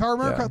 then. If I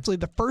remember correctly,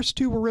 the first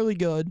 2 were really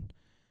good.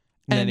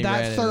 And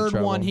that third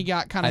one, he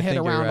got kind of hit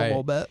around a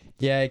little bit.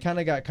 Yeah, he kind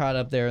of got caught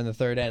up there in the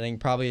 3rd inning.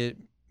 Probably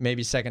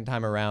maybe second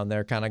time around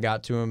there kind of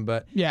got to him.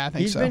 But yeah, I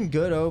think he's been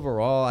good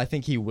overall. I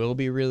think he will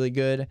be really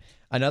good.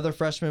 Another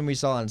freshman we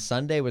saw on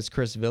Sunday was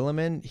Chris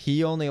Villeman.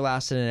 He only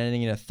lasted an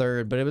inning and a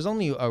third, but it was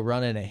only a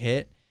run and a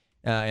hit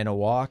and a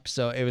walk.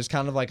 So it was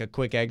kind of like a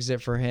quick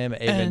exit for him.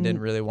 Avon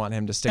didn't really want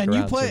him to stick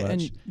around too much.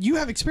 And you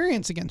have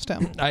experience against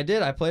him. I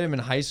did. I played him in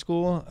high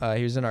school.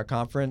 He was in our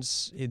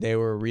conference. They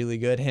were really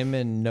good. Him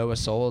and Noah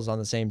Soul is on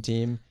the same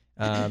team.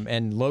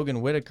 And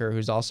Logan Whitaker,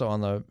 who's also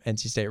on the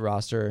NC State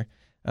roster.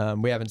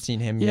 We haven't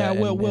seen him yet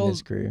in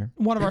his career.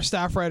 One of our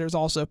staff writers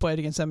also played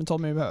against him and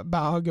told me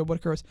about how good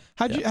Whitaker was.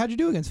 How'd you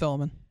do against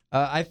Villeman?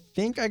 I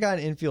think I got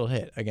an infield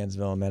hit against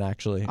Villeman,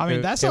 actually. I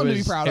mean, that's something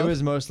to be proud of. It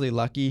was mostly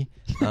lucky,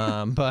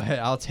 but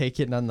I'll take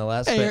it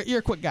nonetheless. Hey, you're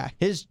a quick guy.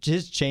 His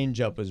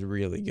changeup was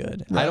really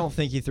good. Right. I don't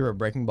think he threw a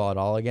breaking ball at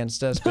all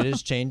against us, but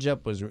his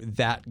changeup was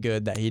that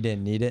good that he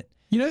didn't need it.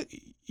 You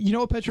know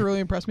what pitcher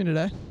really impressed me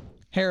today?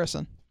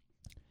 Harrison.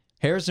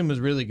 Harrison was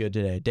really good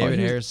today. David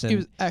Harrison. He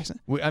was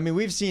excellent.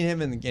 We've seen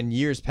him in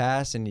years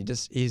past, and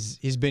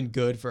he's been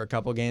good for a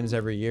couple games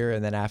every year,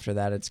 and then after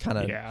that, it's kind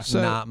of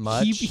not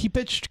much. He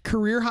pitched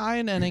career high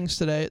in innings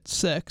today at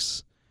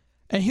 6,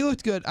 and he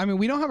looked good. I mean,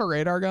 we don't have a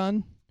radar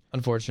gun,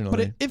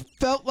 unfortunately, but it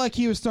felt like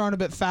he was throwing a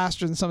bit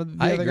faster than some of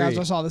the other guys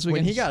I saw this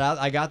weekend. When he got out,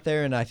 I got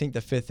there, and I think the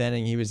 5th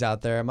inning he was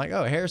out there. I'm like,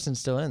 oh, Harrison's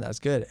still in. That's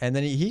good. And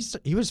then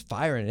he was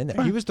firing in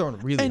there. He was throwing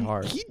really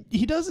hard.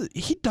 He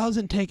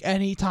doesn't take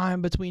any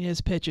time between his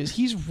pitches.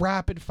 He's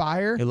rapid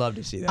fire. You love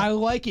to see that. I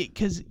like it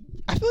because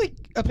I feel like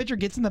a pitcher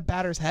gets in the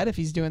batter's head if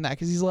he's doing that,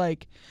 because he's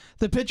like,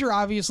 the pitcher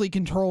obviously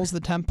controls the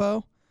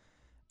tempo.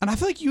 And I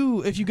feel like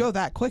if you go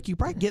that quick, you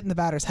probably get in the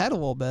batter's head a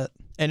little bit.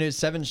 And it was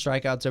 7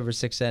 strikeouts over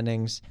 6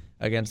 innings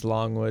against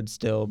Longwood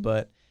still,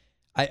 but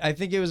I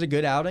think it was a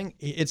good outing.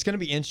 It's going to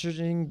be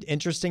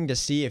interesting to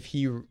see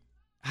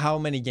how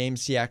many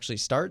games he actually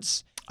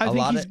starts. A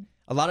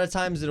lot of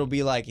times it'll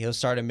be like he'll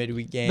start a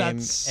midweek game,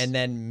 and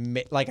then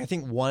like I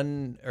think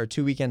 1 or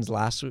 2 weekends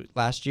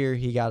last year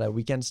he got a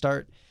weekend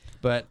start,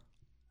 but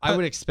I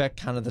would expect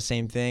kind of the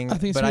same thing. I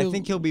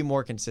think he'll be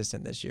more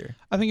consistent this year.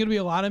 I think it'll be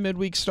a lot of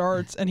midweek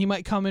starts, and he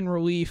might come in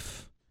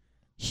relief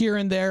here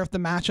and there if the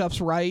matchup's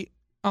right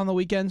on the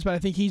weekends, but I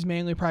think he's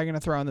mainly probably going to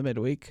throw in the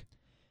midweek.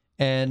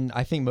 And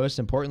I think most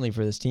importantly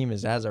for this team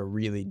is it has a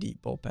really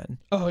deep bullpen.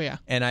 Oh, yeah.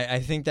 And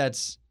I think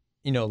that's,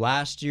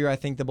 last year I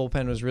think the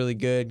bullpen was really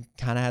good,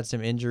 kind of had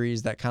some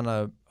injuries that kind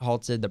of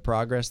halted the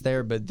progress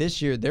there. But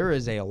this year there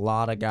is a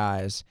lot of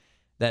guys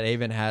that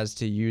Avon has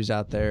to use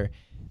out there.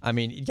 I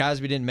mean,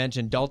 guys we didn't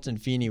mention, Dalton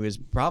Feeney was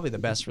probably the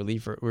best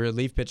relief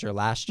pitcher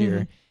last year.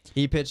 Mm-hmm.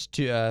 He pitched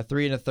 3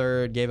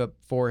 1/3, gave up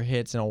 4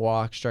 hits and a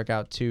walk, struck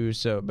out 2.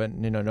 But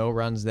no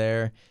runs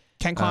there.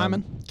 Kent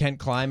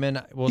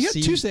Kleiman. We'll see.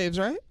 He got 2 saves,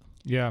 right?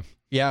 Yeah.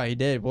 Yeah, he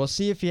did. We'll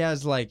see if he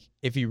has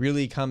if he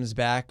really comes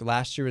back.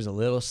 Last year was a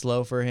little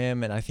slow for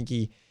him, and I think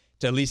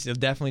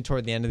definitely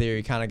toward the end of the year,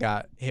 he kind of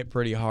got hit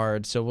pretty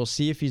hard. So we'll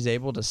see if he's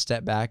able to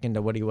step back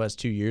into what he was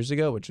 2 years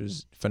ago, which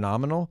was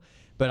phenomenal.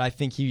 But I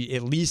think he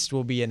at least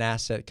will be an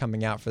asset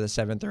coming out for the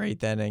 7th or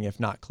 8th inning, if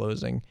not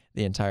closing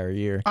the entire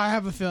year. I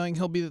have a feeling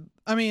he'll be.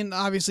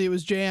 Obviously it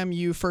was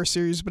JMU first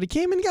series, but he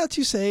came in and got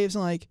 2 saves,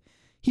 and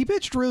he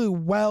pitched really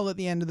well at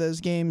the end of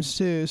those games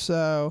too.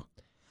 So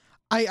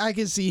I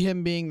can see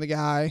him being the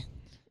guy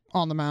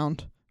on the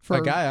mound.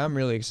 A guy I'm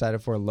really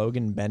excited for,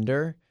 Logan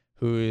Bender,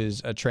 who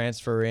is a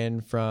transfer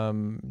in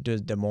from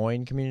Des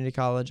Moines Community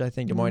College, I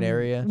think, Des Moines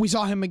area. We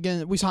saw him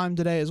again. We saw him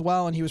today as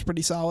well, and he was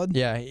pretty solid.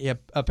 Yeah.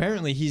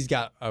 Apparently, he's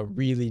got a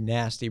really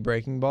nasty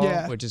breaking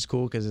ball, which is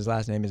cool because his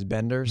last name is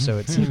Bender, so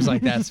it seems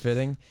like that's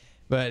fitting.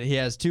 But he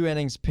has 2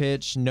 innings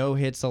pitched, no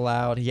hits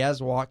allowed. He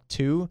has walked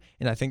 2,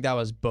 and I think that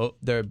was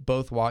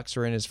both walks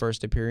were in his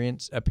first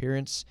appearance.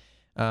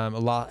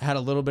 Had a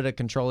little bit of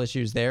control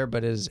issues there,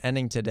 but his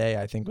inning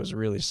today I think was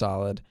really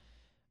solid.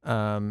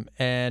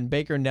 And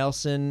Baker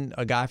Nelson,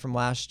 a guy from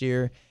last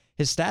year,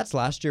 his stats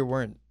last year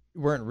weren't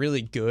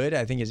really good.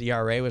 I think his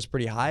ERA was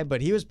pretty high, but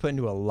he was put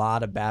into a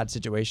lot of bad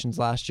situations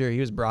last year. He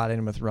was brought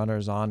in with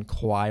runners on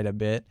quite a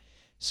bit.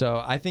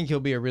 So I think he'll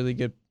be a really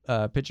good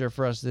pitcher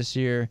for us this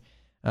year.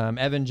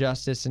 Evan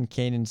Justice and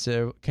Kanan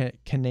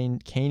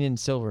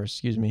Silver,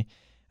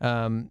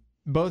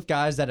 both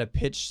guys that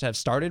have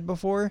started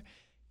before.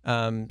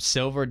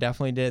 Silver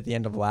definitely did at the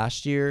end of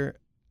last year.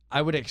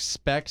 I would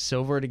expect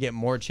Silver to get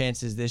more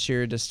chances this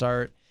year to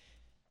start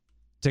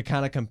to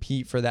kind of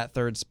compete for that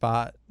 3rd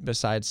spot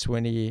besides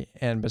Swinney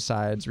and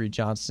besides Reed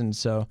Johnston.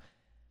 So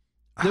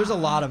there's a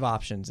lot of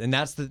options. And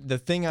that's the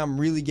thing I'm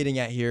really getting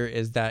at here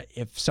is that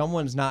if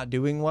someone's not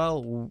doing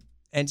well,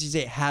 NC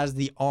State has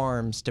the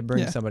arms to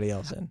bring somebody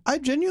else in. I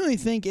genuinely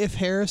think if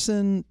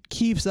Harrison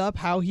keeps up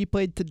how he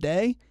played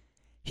today,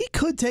 he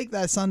could take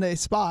that Sunday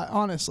spot,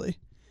 honestly.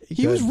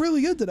 He was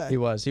really good today. He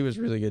was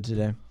really good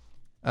today.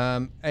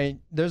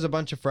 There's a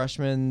bunch of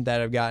freshmen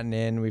that have gotten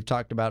in. We've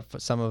talked about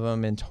some of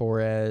them in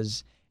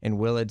Torres and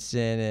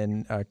Willardson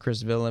and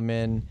Chris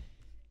Villeman.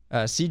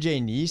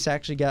 CJ Neese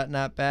actually got an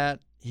at-bat.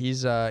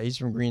 He's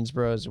from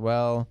Greensboro as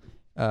well.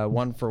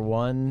 1 for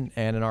 1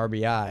 and an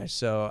RBI.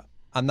 So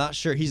I'm not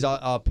sure. He's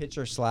a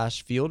pitcher /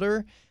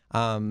 fielder.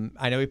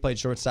 I know he played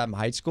shortstop in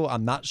high school.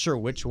 I'm not sure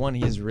which one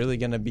he's really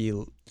going to be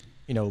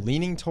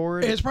leaning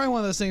toward. It's probably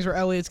one of those things where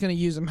Elliott's going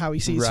to use him how he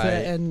sees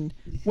fit, and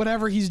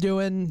whatever he's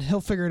doing,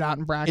 he'll figure it out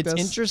in practice.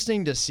 It's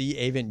interesting to see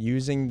Avon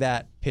using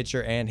that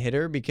pitcher and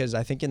hitter because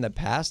I think in the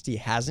past he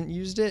hasn't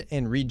used it,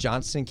 and Reed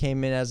Johnston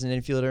came in as an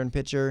infielder and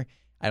pitcher.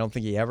 I don't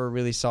think he ever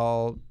really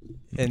saw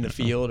in the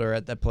field or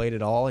at the plate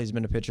at all. He's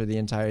been a pitcher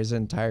his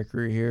entire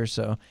career here,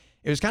 so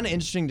it was kind of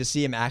interesting to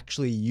see him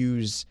actually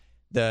use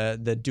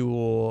the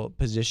dual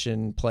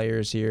position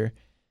players here.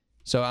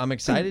 So I'm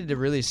excited to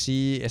really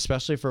see,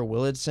 especially for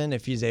Willardson,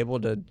 if he's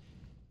able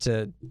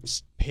to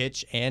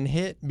pitch and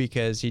hit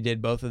because he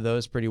did both of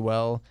those pretty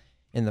well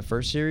in the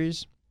first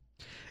series.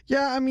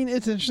 Yeah,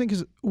 it's interesting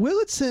because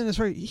Willardson is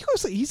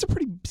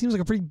seems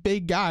like a pretty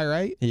big guy,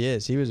 right? He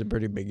is. He was a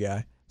pretty big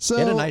guy. So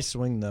he had a nice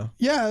swing though.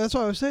 Yeah, that's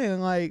what I was saying.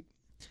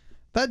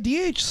 That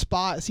DH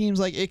spot seems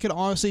like it could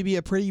honestly be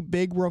a pretty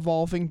big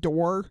revolving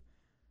door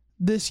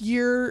this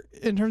year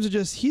in terms of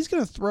just he's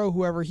going to throw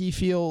whoever he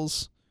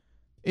feels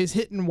is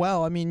hitting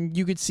well. I mean,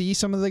 you could see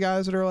some of the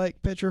guys that are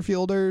like pitcher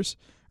fielders.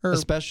 Or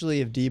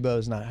especially if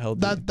Debo's not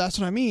healthy. That's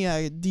what I mean.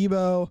 Yeah,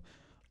 Debo,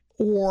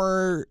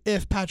 or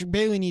if Patrick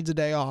Bailey needs a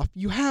day off,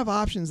 you have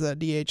options at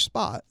that DH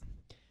spot.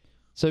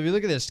 So if you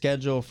look at the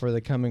schedule for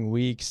the coming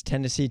weeks,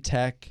 Tennessee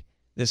Tech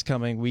this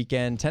coming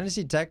weekend.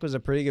 Tennessee Tech was a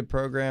pretty good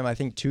program. I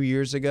think 2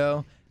 years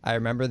ago, I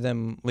remember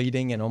them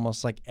leading in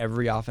almost like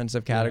every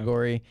offensive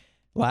category.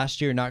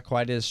 Last year, not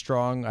quite as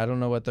strong. I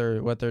don't know what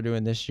they're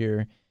doing this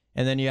year.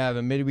 And then you have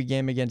a midweek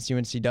game against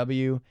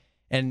UNCW.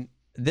 And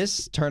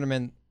this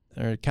tournament,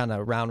 or kind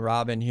of round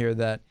robin here,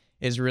 that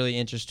is really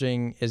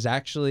interesting is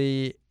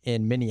actually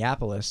in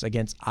Minneapolis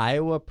against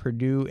Iowa,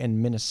 Purdue, and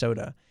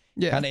Minnesota.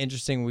 Yeah. Kind of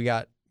interesting. We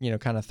got,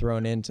 kind of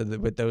thrown into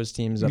with those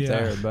teams up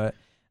there. But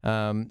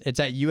it's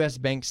at US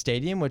Bank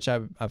Stadium, which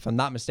if I'm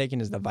not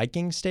mistaken is the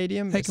Vikings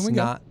Stadium. Hey, it's can we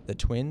go? not the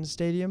Twins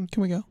Stadium.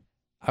 Can we go?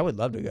 I would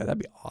love to go. That'd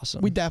be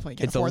awesome. We definitely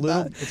can It's afford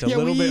that. It's a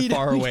little bit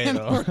far away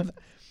though.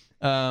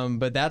 That.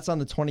 But that's on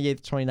the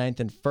 28th, 29th,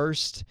 and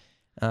 1st.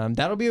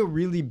 That'll be a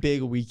really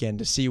big weekend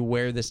to see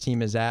where this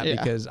team is at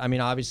because, I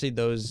mean, obviously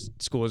those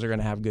schools are going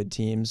to have good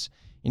teams.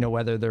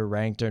 Whether they're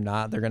ranked or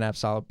not, they're going to have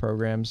solid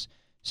programs.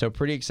 So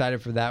pretty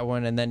excited for that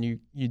one. And then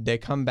they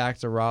come back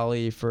to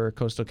Raleigh for a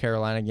Coastal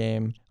Carolina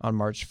game on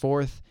March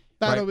 4th.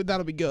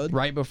 That'll be good.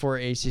 Right before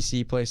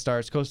ACC play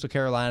starts. Coastal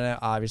Carolina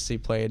obviously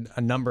played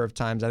a number of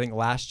times. I think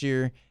last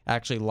year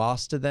actually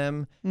lost to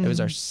them. It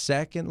was our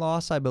second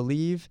loss, I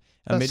believe.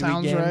 A That midweek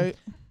sounds game.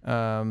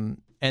 right.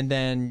 And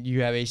then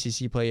you have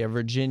ACC play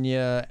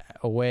Virginia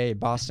away,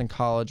 Boston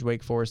College,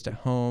 Wake Forest at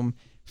home,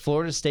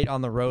 Florida State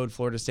on the road.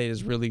 Florida State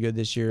is really good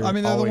this year. I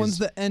mean, they're the ones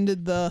that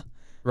ended the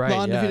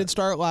undefeated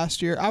start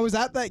last year. I was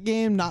at that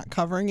game, not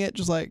covering it,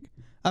 just like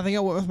I think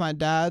I went with my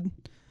dad,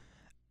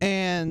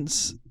 and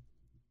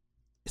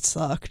it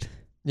sucked.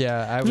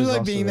 Yeah, I was just like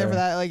also being there for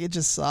that. Like it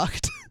just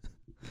sucked.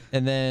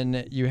 And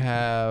then you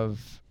have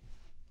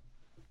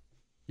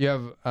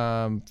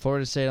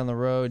Florida State on the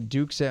road,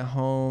 Duke's at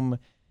home,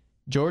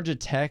 Georgia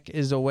Tech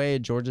is away.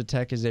 Georgia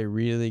Tech is a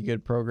really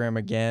good program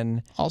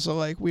again. Also,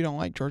 like we don't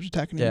like Georgia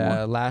Tech anymore.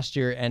 Yeah, last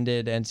year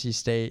ended NC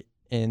State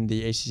in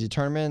the ACC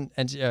tournament.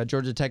 And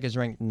Georgia Tech is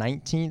ranked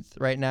 19th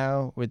right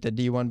now with the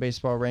D1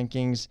 baseball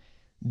rankings.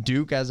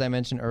 Duke, as I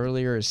mentioned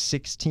earlier, is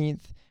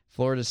 16th.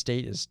 Florida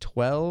State is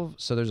 12.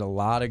 So there's a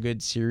lot of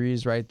good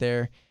series right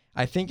there.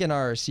 I think in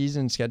our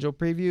season schedule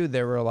preview,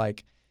 there were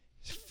like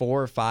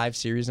 4 or 5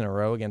 series in a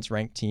row against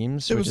ranked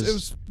teams.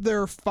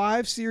 There are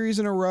 5 series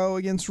in a row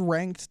against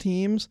ranked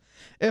teams.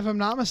 If I'm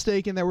not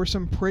mistaken, there were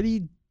some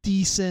pretty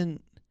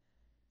decent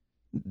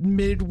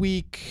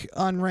midweek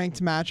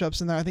unranked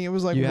matchups in there. I think it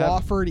was like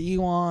Wofford,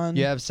 Elon.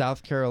 You have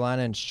South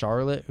Carolina and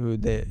Charlotte, who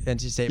the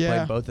NC State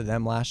played both of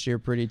them last year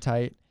pretty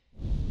tight.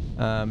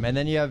 And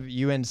then you have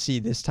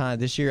UNC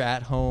this year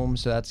at home,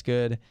 so that's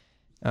good.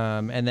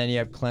 And then you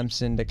have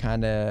Clemson to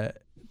kind of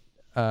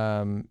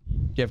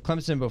you have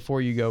Clemson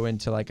before you go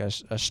into like a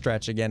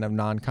stretch again of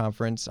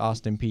non-conference.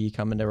 Austin Peay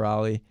coming to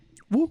Raleigh.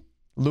 Woo.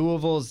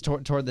 Louisville's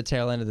toward the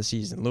tail end of the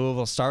season.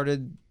 Louisville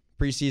started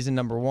preseason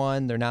number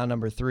 1. They're now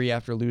number 3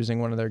 after losing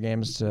one of their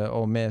games to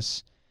Ole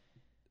Miss.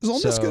 Is Ole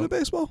Miss good at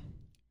baseball?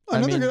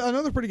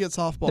 Another pretty good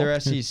softball. They're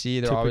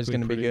SEC. They're always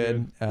going to be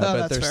good.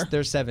 But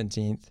they're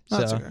 17th.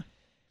 That's so fair.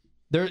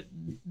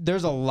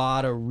 There's a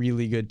lot of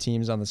really good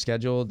teams on the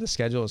schedule. The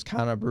schedule is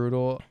kind of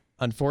brutal.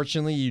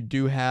 Unfortunately, you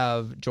do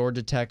have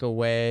Georgia Tech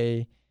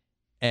away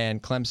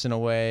and Clemson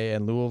away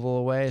and Louisville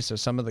away. So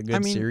some of the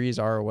good series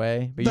are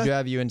away. But you do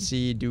have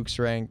UNC, Duke's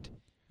ranked.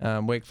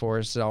 Wake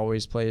Forest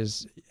always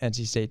plays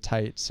NC State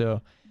tight.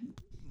 So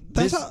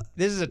this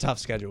is a tough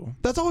schedule.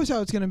 That's always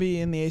how it's going to be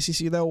in the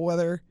ACC, though,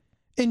 whether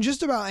in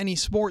just about any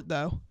sport,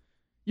 though.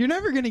 You're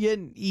never going to get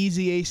an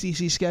easy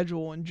ACC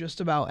schedule in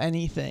just about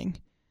anything.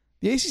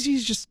 The ACC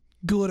is just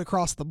good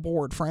across the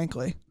board,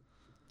 frankly.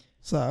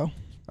 So...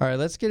 All right,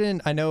 let's get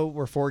in. I know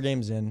we're 4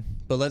 games in,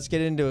 but let's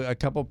get into a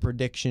couple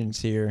predictions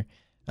here.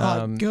 Good.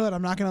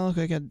 I'm not going to look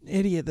like an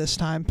idiot this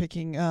time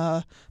picking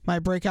my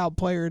breakout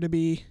player to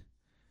be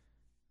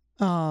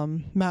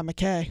Matt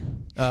McKay.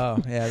 Oh,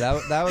 yeah,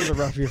 that was a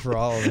rough year for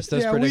all of us.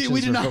 Those predictions we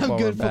did not have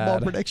good football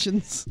bad.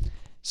 predictions.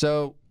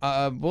 So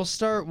we'll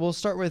start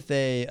with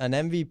an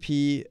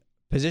MVP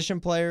position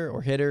player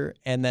or hitter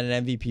and then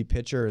an MVP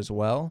pitcher as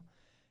well.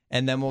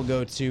 And then we'll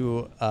go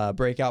to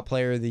breakout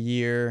player of the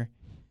year.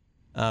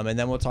 And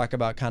then we'll talk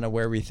about kind of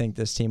where we think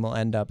this team will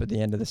end up at the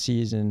end of the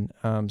season.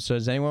 So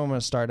does anyone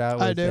want to start out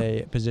with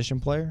a position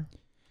player?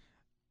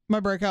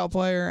 My breakout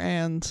player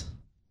and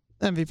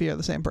MVP are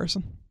the same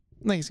person.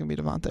 I think it's going to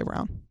be Devontae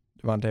Brown.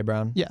 Devontae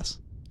Brown? Yes.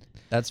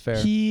 That's fair.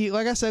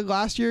 Like I said,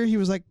 last year he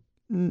was like,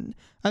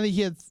 I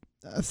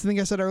think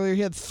I said earlier,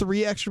 he had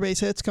 3 extra base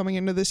hits coming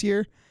into this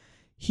year.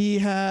 He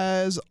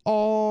has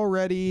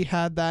already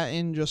had that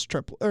in just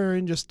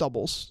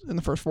doubles in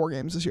the first 4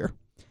 games this year.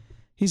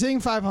 He's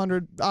hitting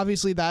 500.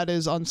 Obviously, that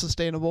is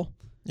unsustainable.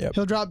 Yep.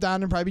 He'll drop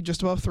down and probably be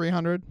just above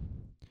 300.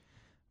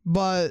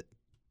 But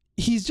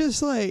he's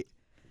just like,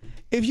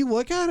 if you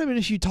look at him and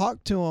if you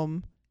talk to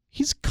him,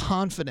 he's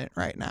confident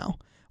right now.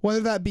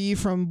 Whether that be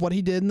from what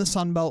he did in the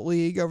Sun Belt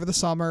League over the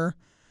summer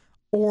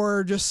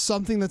or just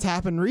something that's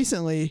happened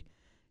recently,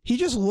 he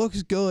just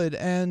looks good.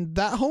 And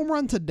that home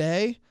run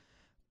today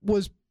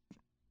was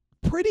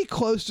pretty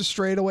close to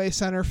straightaway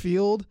center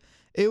field.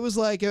 It was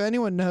like, if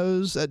anyone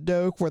knows at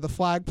Doak where the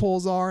flag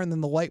poles are and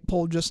then the light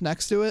pole just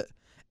next to it,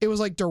 it was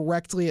like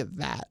directly at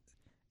that.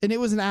 And it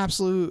was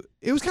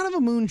it was kind of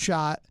a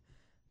moonshot,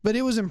 but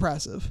it was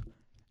impressive.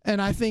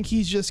 And I think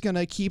he's just going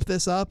to keep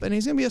this up, and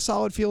he's going to be a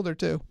solid fielder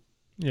too.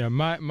 Yeah,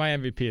 my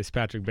MVP is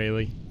Patrick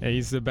Bailey.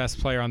 He's the best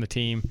player on the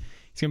team.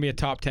 He's going to be a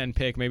top 10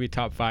 pick, maybe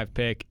top 5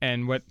 pick.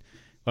 And what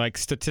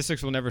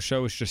statistics will never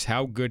show is just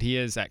how good he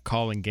is at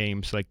calling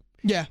games.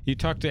 Yeah. You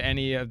talk to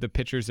any of the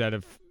pitchers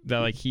that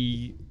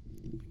he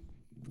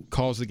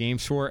calls the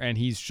games for, and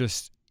he's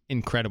just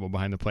incredible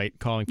behind the plate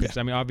calling pitches. Yeah.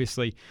 I mean,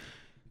 obviously,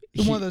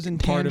 one of those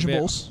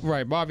intangibles.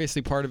 Right. But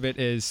obviously, part of it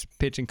is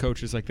pitching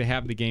coaches. They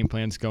have the game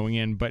plans going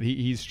in, but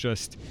he's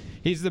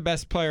the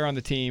best player on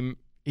the team.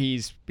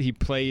 He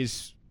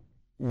plays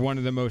one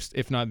of the most,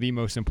 if not the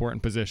most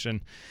important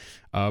position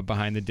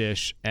behind the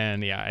dish.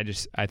 And yeah,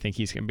 I think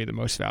he's going to be the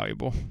most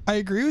valuable. I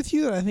agree with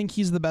you that I think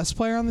he's the best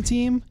player on the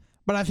team,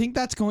 but I think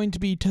that's going to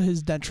be to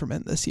his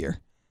detriment this year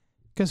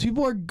because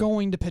people are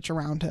going to pitch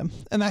around him,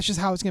 and that's just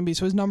how it's going to be.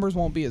 So his numbers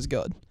won't be as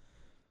good.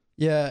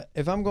 Yeah,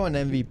 if I'm going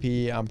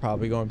MVP, I'm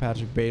probably going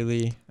Patrick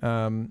Bailey.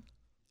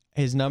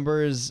 His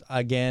numbers,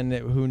 again,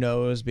 who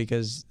knows,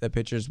 because the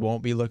pitchers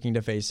won't be looking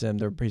to face him.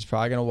 He's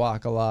probably going to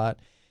walk a lot.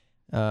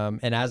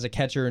 And as a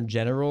catcher in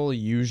general,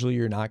 usually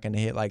you're not going to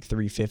hit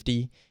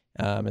 350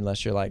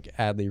 unless you're like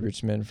Adley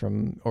Rutschman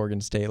from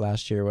Oregon State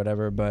last year or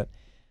whatever. But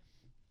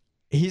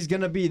he's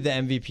going to be the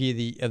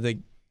MVP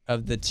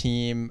of the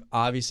team.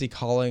 Obviously,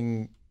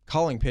 calling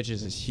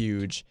pitches is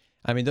huge.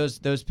 I mean,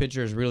 those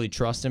pitchers really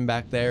trust him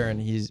back there,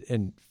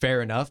 and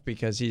fair enough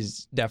because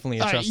he's definitely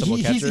a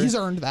trustable catcher. He's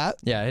earned that.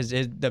 Yeah, his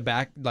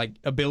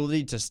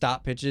ability to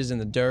stop pitches in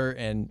the dirt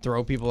and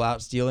throw people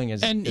out stealing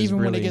is and is even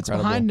really when he gets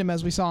incredible. behind him,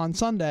 as we saw on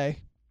Sunday,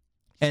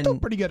 still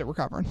pretty good at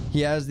recovering.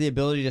 He has the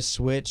ability to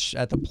switch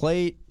at the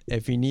plate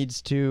if he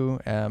needs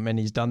to, and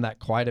he's done that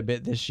quite a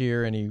bit this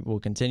year, and he will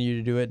continue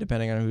to do it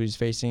depending on who he's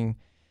facing.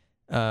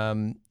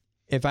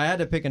 If I had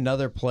to pick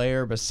another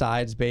player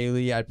besides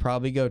Bailey, I'd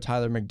probably go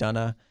Tyler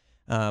McDonough.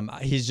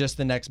 He's just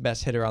the next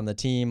best hitter on the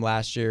team.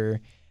 Last year,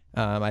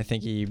 I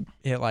think he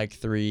hit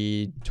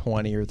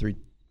 320 or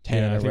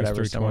 310 or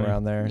whatever, somewhere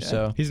around there. Yeah.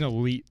 So he's an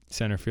elite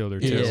center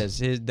fielder too. He is.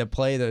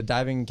 The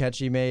diving catch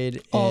he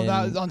made.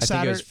 That was on Saturday.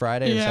 I think it was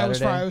Friday. Yeah, or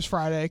Saturday. it was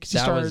Friday.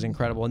 That was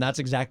incredible, and that's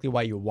exactly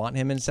why you want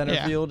him in center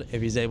field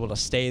if he's able to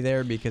stay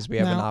there, because we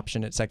have an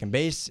option at second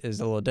base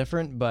is a little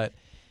different. But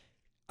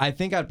I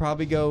think I'd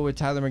probably go with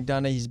Tyler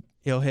McDonough.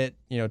 He'll hit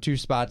 2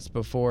 spots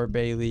before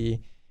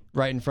Bailey,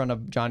 right in front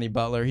of Johnny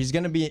Butler. It's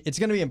going to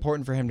be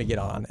important for him to get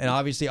on. And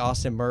obviously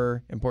Austin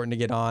Murr, important to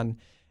get on.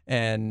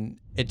 And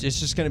it's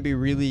just going to be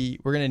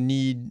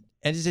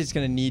NC State's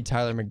going to need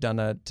Tyler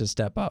McDonough to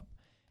step up.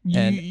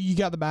 You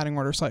got the batting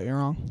order slightly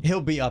wrong. He'll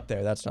be up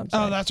there. That's what I'm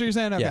saying. Oh, that's what you're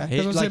saying? Okay.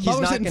 Yeah,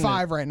 Butler's hitting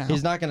 5 right now.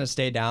 He's not going to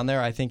stay down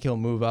there. I think he'll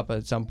move up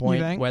at some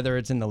point, whether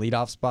it's in the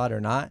leadoff spot or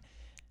not.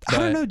 I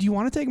don't know. Do you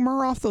want to take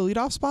Murr off the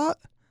leadoff spot?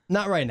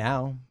 Not right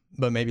now,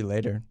 but maybe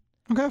later.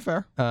 Okay,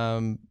 fair.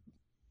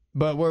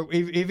 But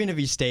even if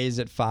he stays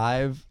at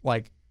 5,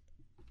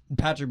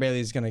 Patrick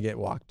Bailey's going to get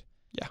walked.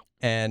 Yeah.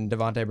 And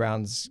Devontae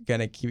Brown's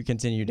going to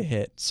continue to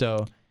hit.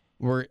 So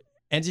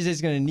NC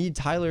State's going to need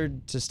Tyler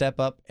to step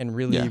up and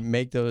really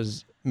get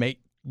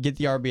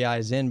the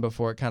RBIs in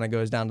before it kind of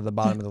goes down to the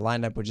bottom of the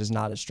lineup, which is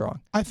not as strong.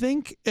 I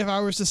think if I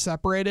was to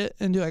separate it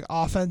and do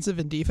offensive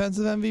and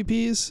defensive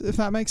MVPs, if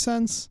that makes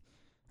sense.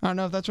 I don't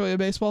know if that's really a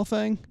baseball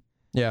thing.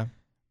 Yeah.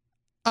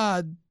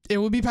 It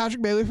would be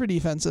Patrick Bailey for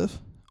defensive,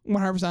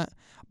 100%.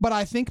 But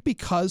I think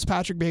because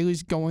Patrick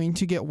Bailey's going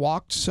to get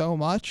walked so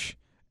much,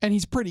 and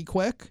he's pretty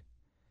quick,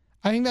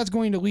 I think that's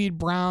going to lead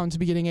Brown to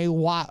be getting a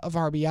lot of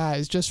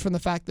RBIs just from the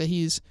fact that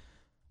he's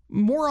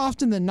more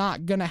often than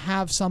not going to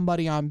have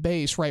somebody on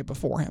base right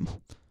before him.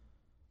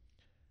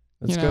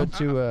 Let's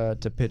go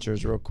to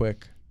pitchers real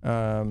quick.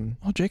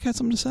 Jake had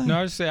something to say. No,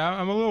 I was just saying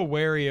I'm a little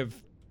wary of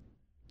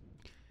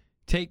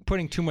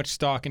putting too much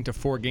stock into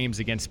 4 games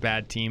against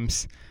bad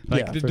teams.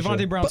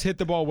 Devontae Brown's hit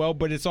the ball well,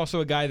 but it's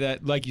also a guy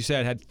that, like you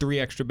said, had 3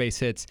 extra base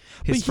hits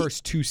his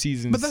first 2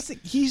 seasons. But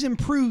he's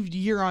improved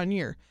year on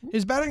year.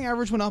 His batting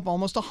average went up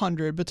almost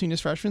 100 between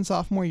his freshman and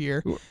sophomore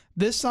year.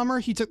 This summer,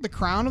 he took the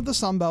crown of the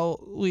Sun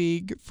Belt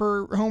League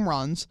for home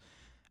runs.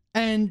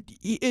 And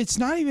it's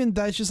not even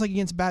that it's just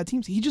against bad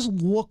teams. He just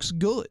looks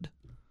good.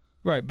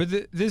 Right, but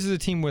this is a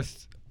team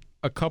with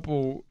a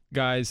couple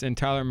guys in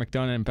Tyler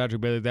McDonough and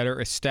Patrick Bailey that are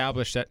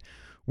established that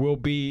will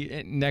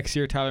be next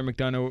year. Tyler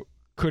McDonough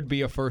could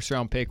be a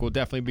first-round pick. Will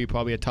definitely be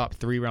probably a top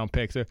 3-round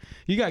pick. So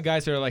you got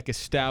guys that are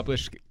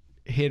established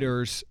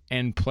hitters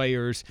and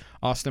players.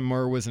 Austin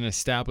Murr was an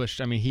established.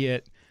 I mean, he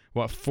hit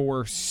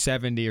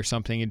 470 or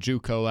something in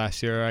JUCO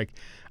last year.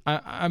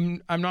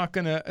 I'm not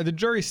gonna. The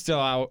jury's still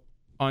out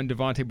on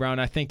Devontae Brown.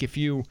 I think if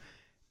you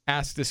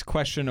asked this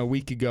question a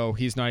week ago,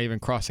 he's not even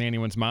crossing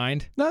anyone's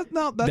mind. No,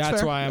 that's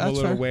fair. why I'm That's a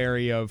little fair.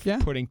 wary of Yeah.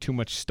 putting too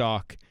much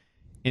stock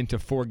into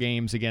 4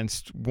 games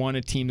against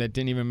a team that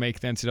didn't even make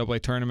the NCAA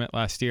tournament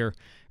last year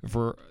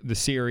for the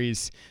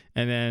series,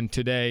 and then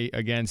today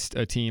against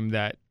a team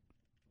that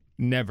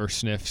never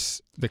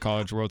sniffs the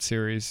College World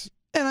Series.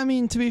 And I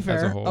mean, to be a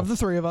fair, whole. of the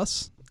three of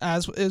us,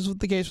 as is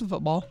the case with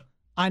football,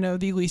 I know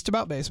the least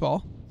about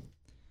baseball.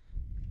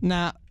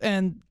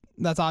 And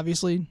that's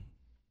obviously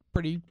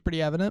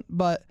pretty evident,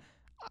 but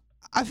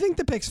I think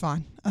the pick's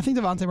fine. I think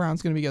Devontae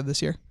Brown's going to be good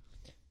this year.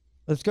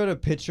 Let's go to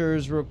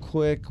pitchers real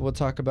quick. We'll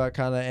talk about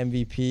kind of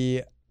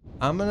MVP.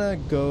 I'm going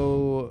to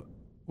go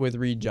with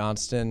Reed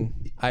Johnston.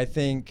 I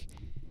think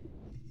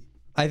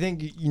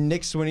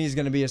Nick Swinney is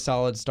going to be a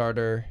solid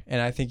starter,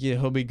 and I think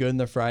he'll be good in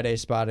the Friday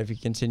spot if he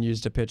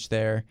continues to pitch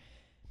there.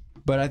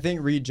 But I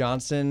think Reed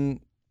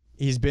Johnston,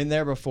 he's been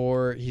there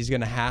before. He's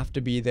going to have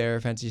to be there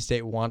if NC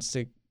State wants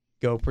to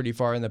go pretty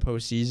far in the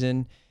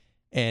postseason,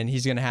 and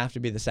he's going to have to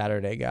be the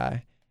Saturday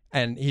guy.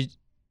 And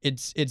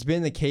it's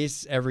been the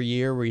case every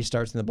year where he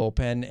starts in the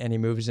bullpen and he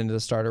moves into the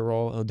starter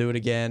role. He'll do it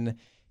again.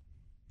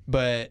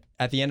 But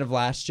at the end of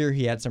last year,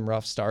 he had some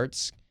rough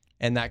starts,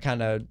 and that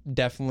kind of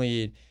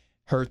definitely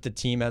hurt the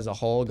team as a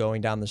whole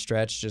going down the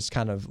stretch, just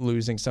kind of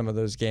losing some of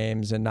those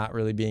games and not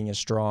really being as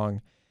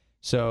strong.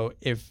 So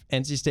if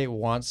NC State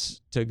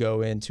wants to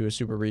go into a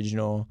super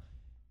regional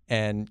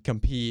and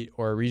compete,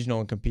 or a regional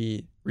and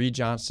compete, Reed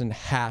Johnston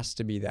has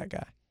to be that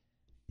guy.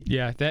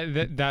 Yeah,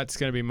 that's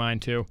going to be mine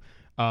too.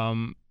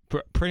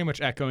 Pretty much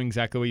echoing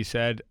exactly what you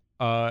said.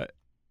 I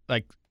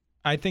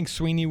think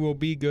Sweeney will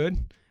be good.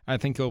 I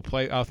think he'll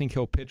play. I think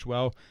he'll pitch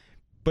well,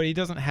 but he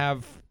doesn't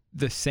have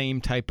the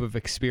same type of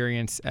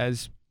experience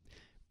as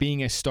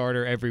being a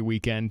starter every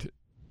weekend.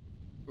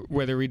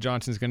 Whether Reed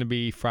Johnston's going to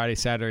be Friday,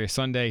 Saturday, or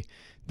Sunday,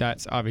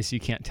 that's obviously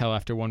you can't tell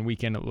after one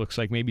weekend. It looks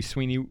like maybe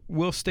Sweeney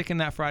will stick in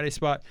that Friday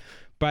spot,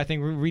 but I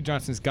think Reed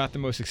Johnston's got the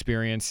most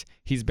experience.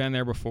 He's been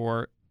there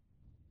before,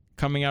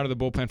 coming out of the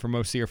bullpen for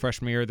most of your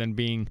freshman year, then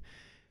being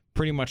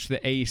pretty much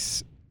the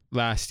ace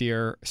last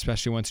year,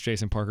 especially once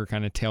Jason Parker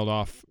kind of tailed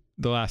off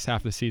the last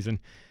half of the season.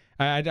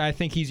 I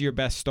think he's your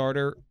best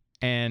starter,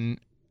 and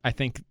I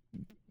think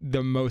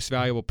the most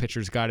valuable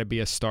pitcher's got to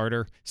be a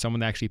starter, someone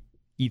that actually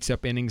eats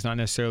up innings, not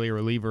necessarily a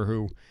reliever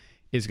who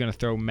is going to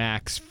throw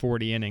max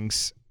 40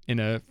 innings in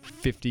a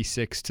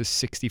 56 to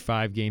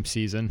 65 game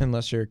season.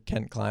 Unless you're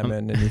Kent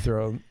Kleiman and you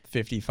throw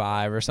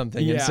 55 or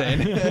something Yeah.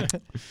 insane.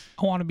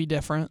 I want to be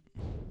different.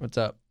 What's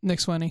up? Nick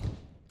Swinney.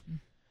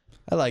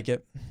 I like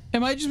it. It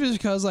might just be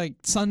because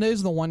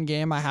Sunday's the one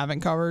game I haven't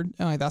covered,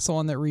 and that's the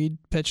one that Reed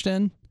pitched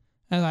in,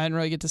 and I didn't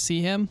really get to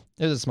see him.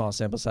 There's a small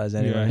sample size Yeah,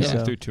 anyway. he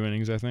So. threw 2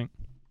 innings, I think.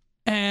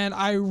 And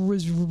I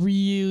was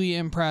really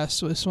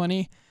impressed with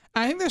Swinney.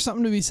 I think there's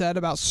something to be said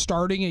about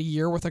starting a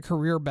year with a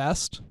career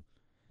best.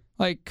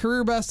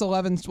 Career best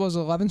 11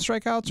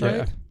 strikeouts,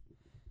 right?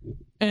 Yeah.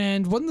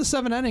 And wasn't the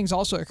 7 innings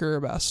also a career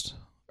best?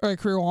 Or a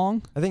career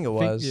long? I think it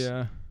was.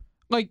 Yeah.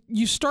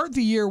 You start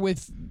the year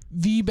with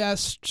the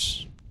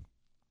best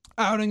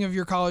outing of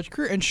your college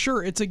career, and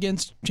sure, it's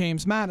against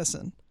James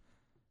Madison.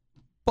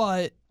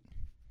 But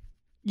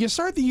you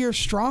start the year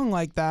strong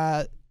like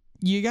that,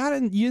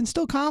 you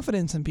instill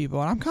confidence in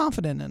people, and I'm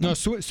confident in No, him.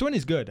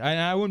 Swinney's good.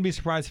 I wouldn't be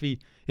surprised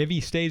if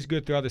he stays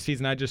good throughout the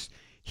season.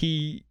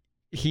 He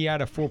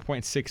had a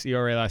 4.6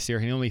 ERA last year.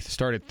 He only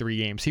started 3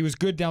 games. He was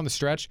good down the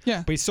stretch,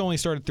 Yeah. but he still only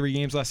started 3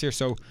 games last year.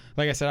 So,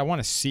 like I said, I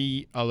want to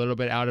see a little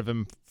bit out of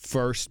him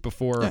first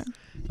before,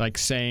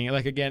 saying,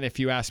 again, if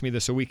you asked me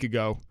this a week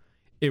ago,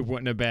 it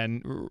wouldn't have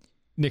been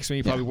Nick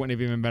Swinney. Probably wouldn't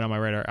have even been on my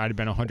radar. I'd have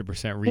been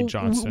 100% Reed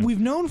Johnston. We've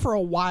known for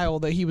a while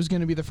that he was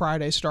going to be the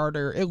Friday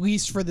starter, at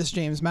least for this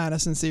James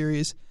Madison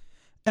series.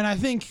 And I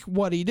think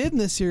what he did in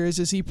this series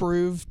is he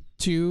proved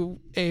to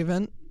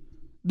Avent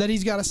that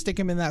he's got to stick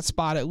him in that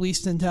spot at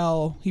least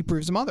until he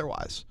proves him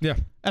otherwise. Yeah.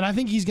 And I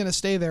think he's going to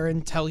stay there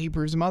until he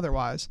proves him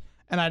otherwise.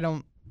 And I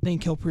don't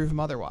think he'll prove him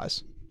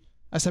otherwise.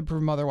 I said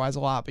prove him otherwise a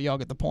lot, but y'all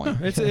get the point.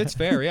 It's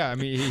fair. Yeah. I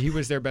mean, he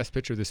was their best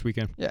pitcher this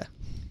weekend. Yeah.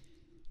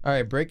 All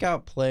right,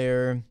 breakout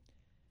player.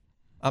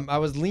 I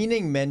was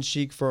leaning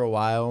Menchik for a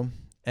while,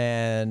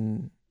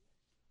 and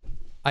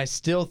I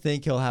still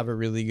think he'll have a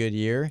really good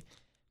year.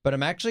 But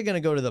I'm actually going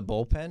to go to the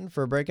bullpen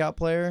for a breakout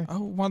player.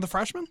 Oh, one of the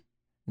freshmen?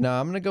 No,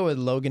 I'm going to go with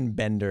Logan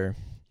Bender.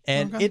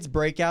 And Okay. it's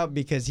breakout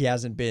because he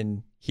hasn't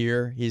been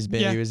here. He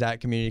was at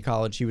community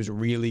college. He was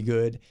really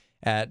good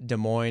at Des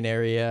Moines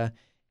area.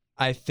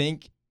 I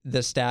think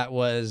the stat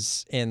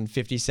was in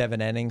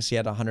 57 innings, he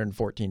had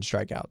 114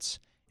 strikeouts.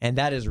 And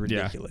that is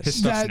ridiculous. His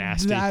stuff's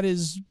nasty. That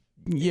is,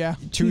 yeah.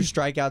 2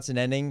 strikeouts an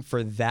inning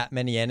for that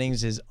many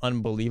innings is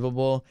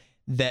unbelievable.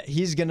 That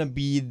he's going to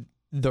be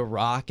the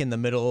rock in the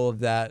middle of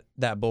that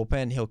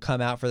bullpen. He'll come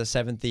out for the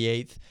 7th, the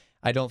 8th.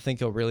 I don't think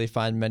he'll really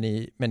find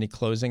many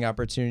closing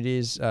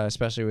opportunities,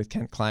 especially with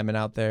Kent Kleiman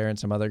out there and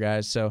some other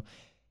guys. So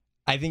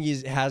I think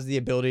he has the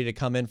ability to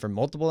come in for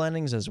multiple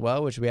innings as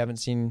well, which we haven't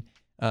seen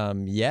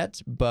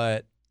yet.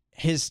 But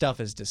his stuff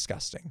is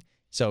disgusting.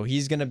 So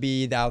he's going to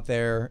be out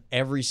there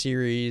every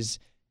series,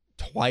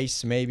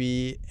 twice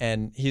maybe,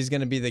 and he's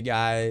going to be the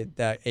guy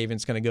that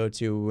Avon's going to go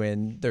to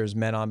when there's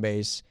men on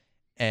base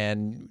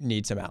and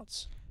need some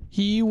outs.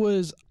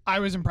 I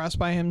was impressed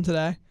by him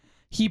today.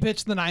 He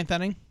pitched the 9th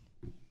inning,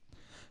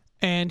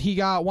 and he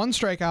got 1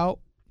 strikeout,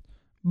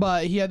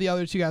 but he had the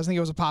other 2 guys. I think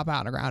it was a pop out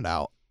and a ground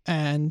out,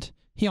 and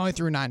he only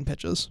threw 9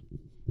 pitches.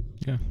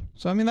 Yeah.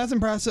 So, I mean, that's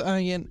impressive.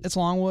 Again, it's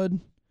Longwood.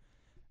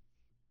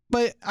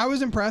 But I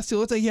was impressed. He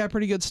looked like he had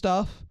pretty good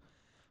stuff.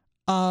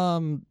 I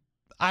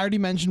already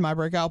mentioned my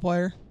breakout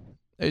player.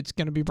 It's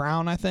going to be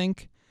Brown, I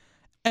think.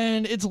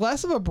 And it's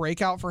less of a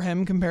breakout for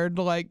him compared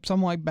to like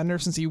someone like Bender,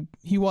 since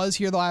he was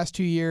here the last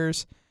 2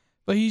 years.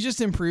 But he's just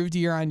improved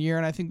year on year,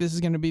 and I think this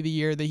is going to be the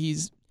year that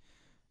he's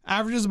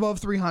averages above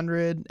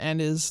 300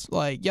 and is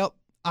like, yep,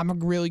 I'm a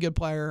really good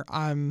player.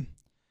 I'm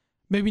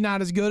maybe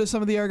not as good as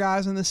some of the other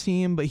guys on this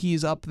team, but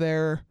he's up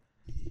there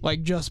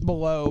like just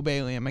below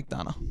Bailey and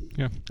McDonough.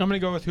 Yeah. I'm going to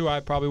go with who I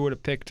probably would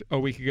have picked a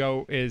week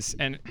ago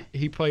and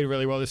he played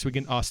really well this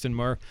weekend, Austin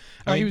Murr.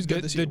 He was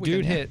good this The weekend,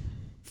 dude hit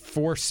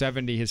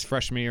 470 his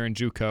freshman year in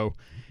JUCO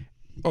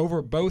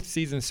over both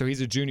seasons, so he's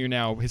a junior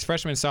now. His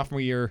freshman and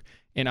sophomore year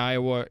in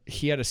Iowa,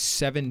 he had a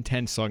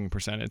 710 slugging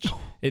percentage.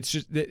 It's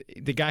just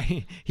the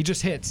guy, he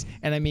just hits.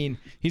 And I mean,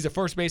 he's a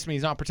first baseman.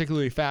 He's not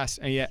particularly fast,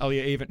 and yet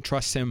Elliott Avent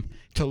trusts him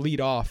to lead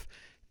off.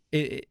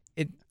 It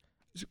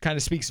kind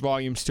of speaks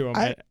volumes to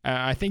him.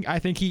 I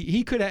think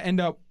he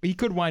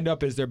could wind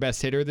up as their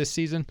best hitter this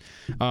season.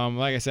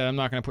 Like I said, I'm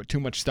not going to put too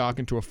much stock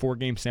into a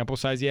 4-game sample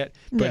size yet,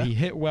 but he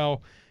hit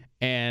well,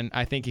 and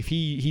I think if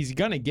he's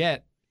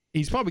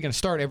probably going to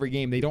start every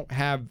game.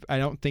 I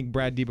don't think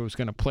Brad Debo is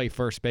going to play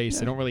first base.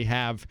 They don't really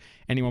have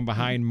anyone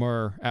behind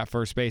Murr at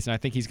first base, and I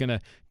think he's going to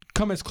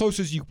come as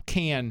close as you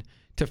can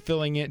to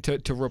filling in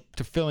to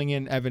filling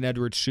in Evan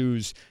Edwards'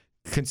 shoes,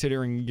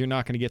 considering you're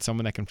not going to get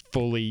someone that can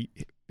fully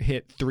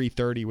hit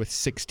 330 with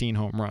 16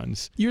 home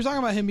runs. You were talking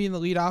about him being the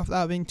leadoff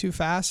without being too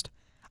fast.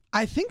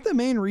 I think the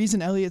main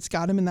reason Elliott's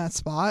got him in that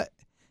spot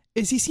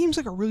is he seems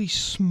like a really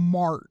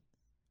smart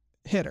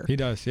hitter. He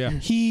does, yeah.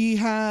 He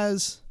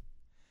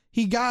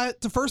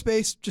got to first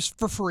base just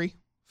for free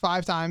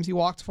 5 times. He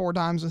walked 4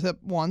 times, was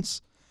hit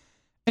once,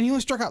 and he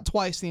only struck out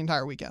twice the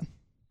entire weekend.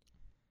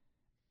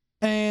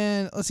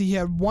 And let's see, he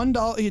had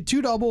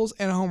 2 doubles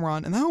and a home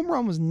run, and that home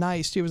run was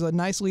nice too. It was a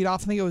nice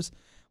leadoff. I think it was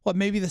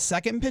maybe the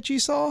second pitch he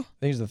saw. I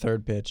think it was the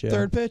third pitch. Yeah,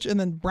 third pitch, and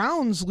then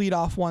Brown's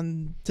leadoff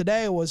one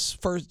today was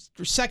first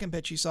or second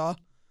pitch he saw.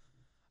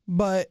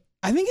 But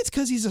I think it's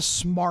because he's a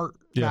smart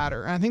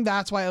batter, and I think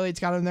that's why Elliott's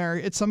got him there.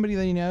 It's somebody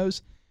that he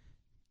knows.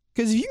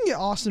 Because if you can get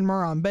Austin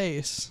Murr on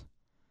base,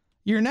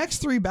 your next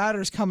 3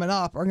 batters coming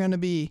up are going to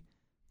be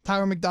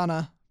Tyler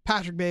McDonough,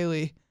 Patrick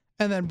Bailey,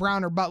 and then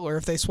Brown or Butler.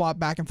 If they swap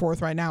back and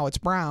forth right now, it's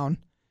Brown.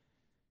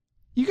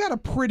 You got a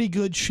pretty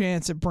good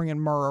chance at bringing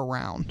Murr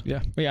around.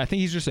 Yeah, I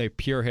think he's just a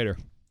pure hitter,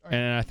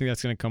 and I think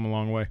that's going to come a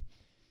long way.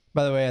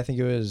 By the way, I think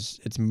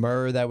it's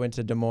Murr that went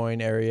to Des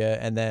Moines area,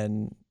 and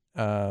then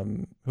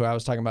who I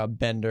was talking about,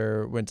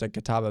 Bender, went to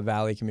Catawba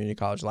Valley Community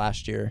College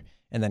last year.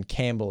 And then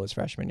Campbell his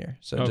freshman year.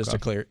 So just to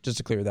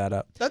clear that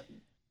up.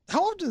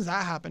 How often does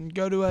that happen?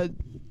 Go to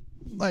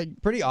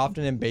pretty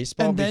often in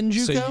baseball. And then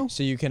JUCO?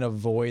 So you can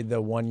avoid the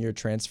 1-year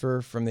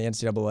transfer from the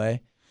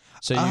NCAA.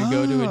 So you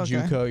go to a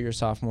JUCO your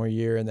sophomore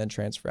year and then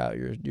transfer out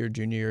your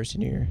junior year or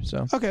senior year.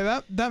 So okay,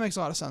 that makes a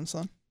lot of sense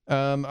then.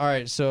 All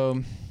right,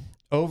 so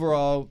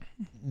overall,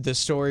 the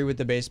story with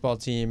the baseball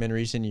team in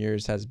recent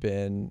years has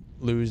been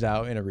lose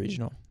out in a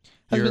regional.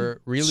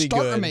 You're really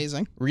good.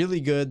 Amazing.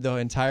 Really good the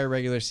entire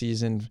regular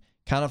season.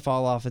 Kind of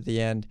fall off at the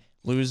end,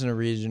 lose in a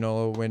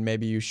regional when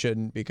maybe you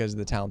shouldn't because of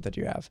the talent that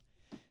you have.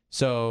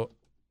 So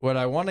what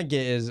I want to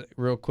get is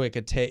real quick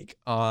a take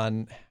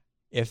on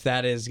if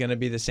that is going to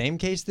be the same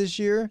case this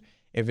year,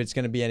 if it's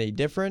going to be any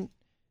different,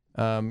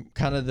 kind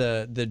of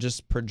the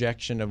just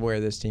projection of where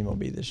this team will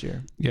be this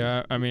year.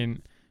 Yeah, I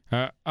mean,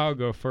 I'll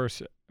go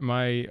first.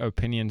 My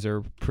opinions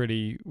are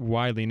pretty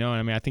widely known.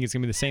 I mean, I think it's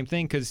going to be the same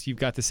thing because you've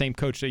got the same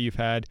coach that you've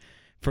had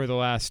for the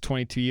last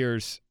 22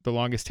 years, the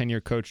longest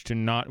 10-year coach to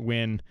not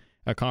win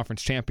a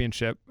conference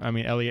championship. I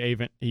mean, Elliott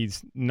Avent,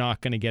 he's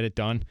not going to get it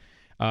done.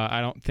 I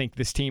don't think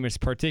this team is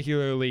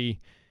particularly...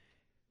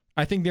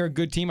 I think they're a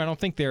good team. I don't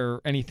think they're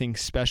anything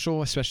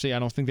special, especially I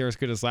don't think they're as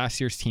good as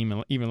last year's team.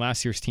 And even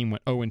last year's team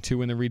went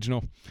 0-2 in the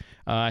regional.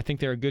 I think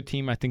they're a good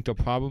team. I think they'll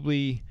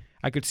probably...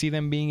 I could see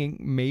them being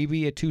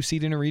maybe a 2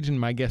 seed in a region.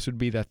 My guess would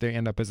be that they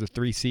end up as a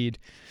 3 seed.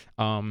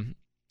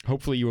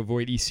 Hopefully you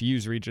avoid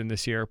ECU's region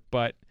this year.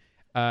 But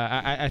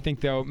I think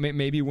they'll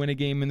maybe win a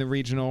game in the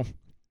regional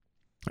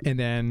and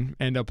then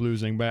end up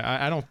losing. But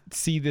I don't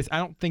see this. I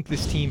don't think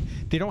this team,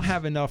 they don't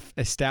have enough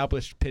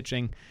established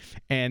pitching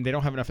and they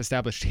don't have enough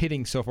established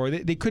hitting so far.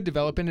 They could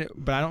develop in it,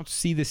 but I don't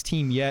see this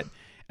team yet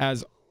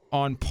as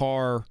on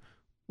par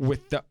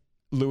with the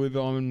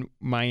Louisville and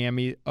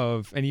Miami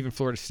and even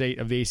Florida State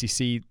of the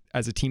ACC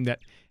as a team that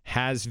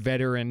has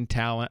veteran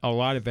talent, a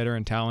lot of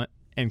veteran talent,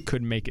 and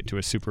could make it to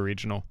a super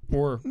regional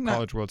or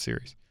College World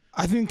Series.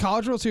 I think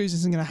College World Series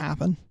isn't going to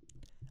happen.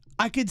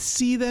 I could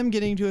see them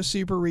getting to a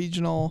super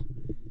regional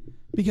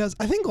because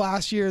I think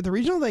last year the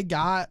regional they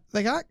got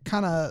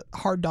kind of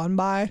hard done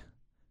by.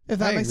 If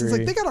that makes sense,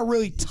 like they got a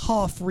really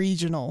tough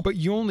regional. But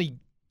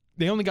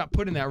they only got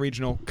put in that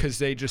regional because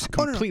they just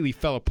completely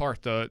fell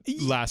apart the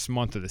last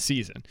month of the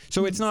season.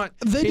 So it's not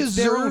it's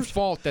their own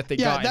fault that they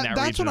got in that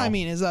regional. That's what I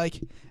mean. Is like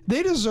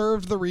they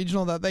deserved the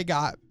regional that they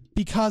got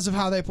because of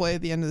how they played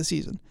at the end of the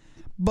season.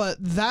 But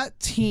that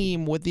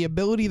team, with the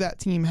ability that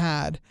team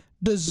had,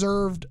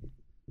 deserved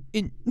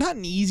not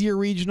an easier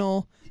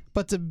regional,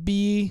 but to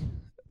be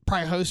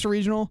probably host a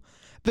regional.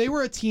 They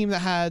were a team that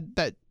had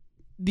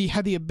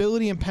the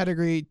ability and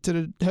pedigree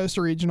to host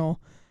a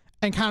regional,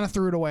 and kind of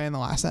threw it away in the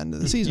last end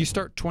of the season. You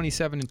start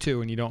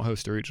 27-2 and you don't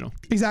host a regional.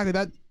 Exactly.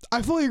 That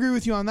I fully agree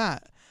with you on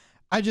that.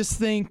 I just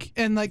think,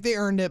 and like they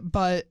earned it,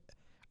 but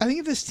I think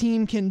if this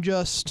team can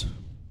just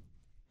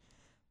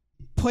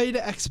play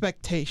to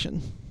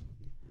expectation,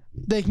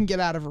 they can get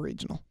out of a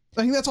regional.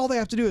 I think that's all they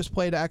have to do is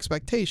play to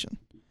expectation.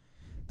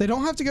 They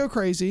don't have to go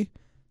crazy.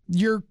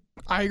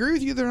 I agree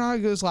with you. They're not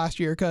as good as last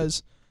year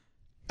because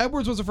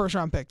Edwards was a first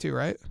round pick too,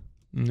 right?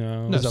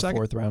 No, it was second, a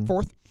fourth round.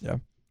 Fourth. Yeah.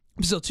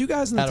 So two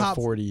guys in the out top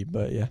of 40,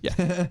 but yeah.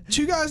 Yeah.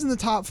 Two guys in the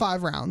top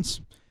 5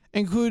 rounds,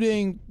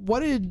 including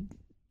what did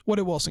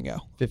Wilson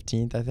go?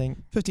 15th, I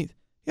think. 15th.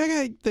 Yeah,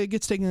 guy that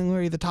gets taken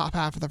in the top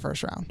half of the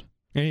first round.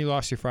 And you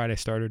lost your Friday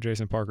starter,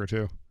 Jason Parker,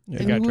 too. Yeah.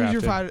 And you lose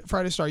your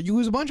Friday start. You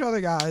lose a bunch of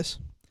other guys.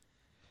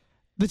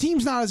 The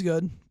team's not as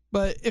good,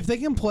 but if they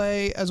can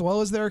play as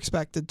well as they're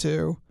expected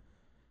to,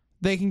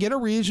 they can get a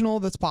regional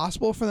that's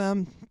possible for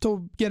them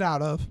to get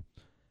out of.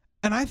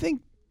 And I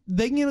think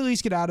they can at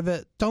least get out of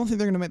it. Don't think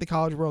they're going to make the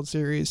College World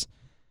Series.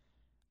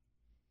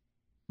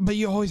 But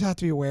you always have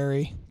to be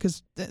wary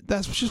because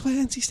that's just what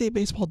NC State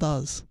baseball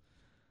does.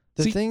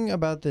 The thing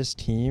about this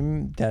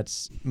team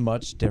that's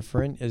much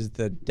different is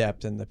the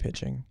depth in the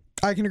pitching.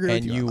 I can agree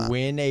with you on that. And you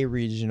win a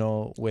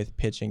regional with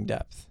pitching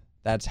depth.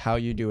 That's how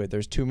you do it.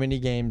 There's too many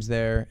games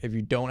there. If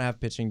you don't have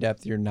pitching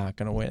depth, you're not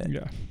going to win it.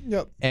 Yeah.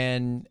 Yep.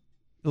 And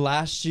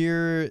last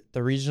year,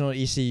 the regional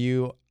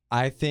ECU,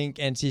 I think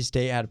NC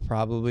State had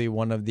probably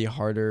one of the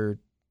harder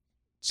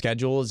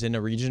schedules in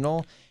a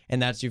regional,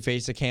 and that's you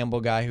face a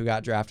Campbell guy who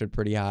got drafted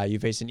pretty high. You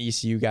face an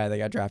ECU guy that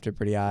got drafted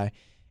pretty high.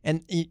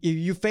 And if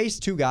you face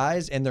two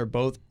guys and they're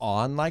both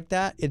on like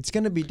that, it's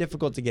going to be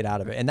difficult to get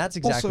out of it. And that's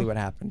exactly what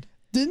happened.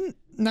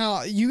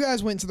 Now, you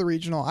guys went to the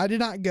regional. I did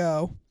not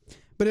go.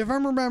 But if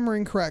I'm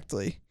remembering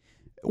correctly,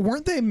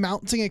 weren't they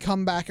mounting a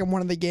comeback in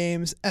one of the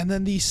games and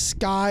then the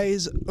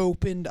skies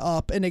opened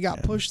up and it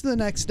got pushed to the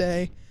next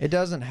day? It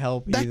doesn't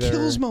help either. That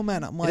kills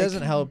momentum. It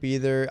doesn't help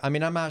either. I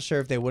mean, I'm not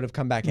sure if they would have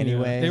come back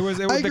anyway.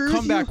 The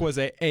comeback was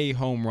a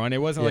home run.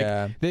 It wasn't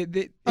like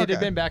it had Okay.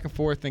 been back and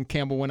forth, and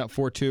Campbell went up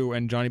 4-2,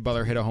 and Johnny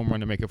Butler hit a home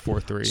run to make it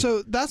 4-3.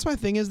 So that's my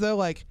thing is, though,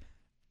 like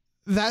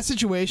that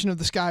situation of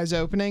the skies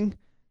opening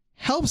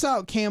helps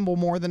out Campbell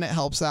more than it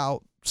helps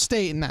out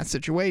State in that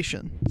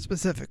situation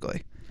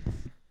specifically.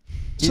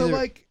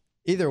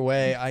 Either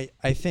way,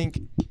 I think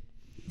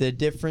the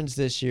difference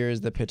this year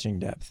is the pitching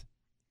depth.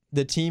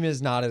 The team is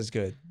not as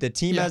good. The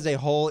team as a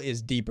whole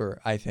is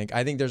deeper, I think.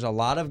 I think there's a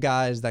lot of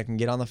guys that can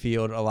get on the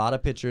field, a lot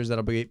of pitchers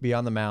that'll be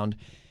on the mound,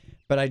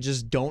 but I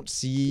just don't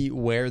see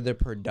where the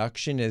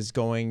production is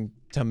going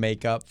to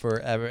make up for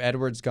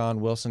Edwards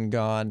gone, Wilson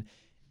gone,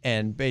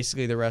 and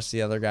basically the rest of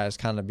the other guys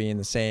kind of being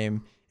the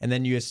same. And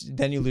then you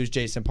lose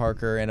Jason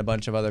Parker and a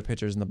bunch of other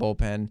pitchers in the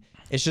bullpen.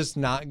 It's just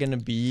not going to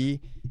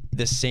be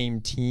the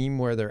same team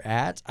where they're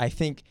at. I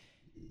think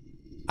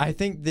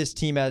this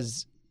team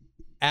has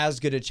as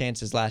good a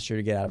chance as last year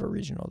to get out of a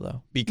regional,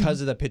 though, because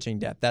of the pitching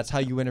depth. That's how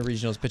you win a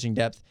regional is pitching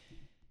depth.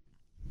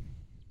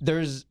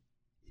 They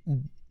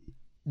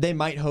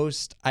might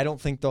host. I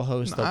don't think they'll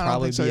host. They'll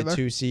probably be a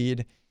 2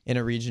 seed in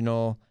a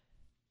regional.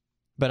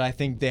 But I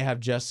think they have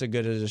just as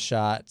good as a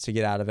shot to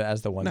get out of it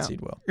as the 1 seed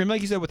will. And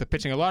like you said with the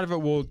pitching, a lot of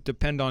it will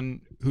depend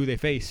on who they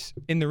face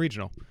in the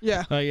regional.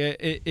 Yeah. Like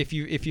if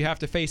you have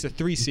to face a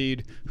 3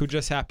 seed who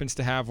just happens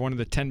to have one of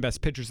the 10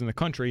 best pitchers in the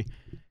country.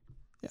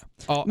 Yeah.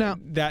 Now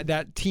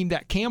that team,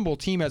 that Campbell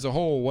team as a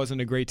whole wasn't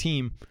a great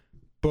team,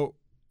 but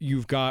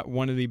you've got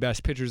one of the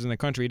best pitchers in the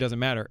country. It doesn't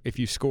matter if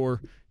you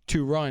score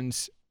 2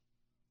 runs.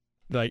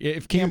 Like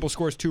if Campbell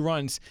scores 2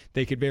 runs,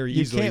 they could very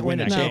easily win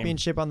that a game.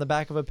 championship on the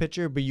back of a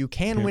pitcher, but you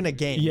can win a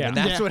game. Yeah, and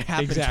that's what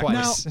happened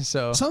twice. Now,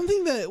 so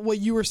something that what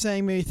you were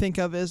saying made me think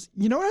of is,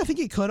 you know what I think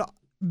it could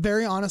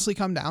very honestly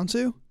come down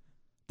to?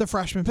 The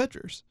freshman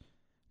pitchers.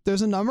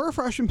 There's a number of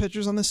freshman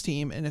pitchers on this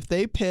team, and if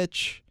they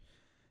pitch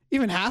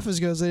even half as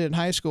good as they did in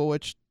high school,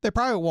 which they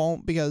probably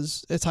won't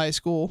because it's high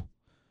school,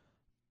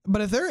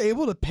 but if they're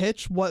able to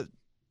pitch what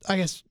I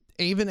guess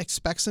Avon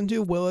expects them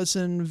to,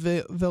 Willison,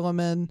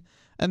 Villeman,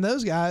 and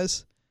those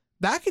guys,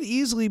 that could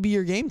easily be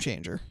your game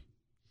changer.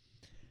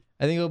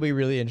 I think it'll be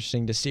really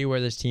interesting to see where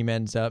this team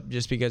ends up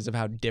just because of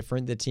how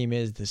different the team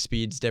is. The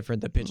speed's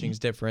different, the pitching's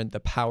different,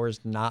 the power's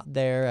not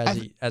there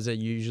as it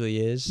usually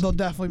is. They'll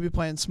definitely be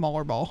playing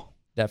smaller ball.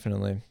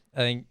 Definitely.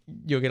 I think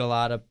you'll get a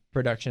lot of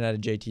production out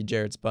of JT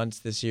Jarrett's bunts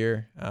this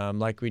year,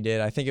 like we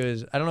did. I think it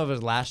was, I don't know if it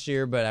was last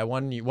year, but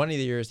one of the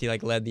years he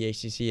led the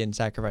ACC in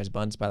sacrifice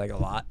bunts by a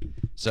lot.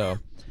 So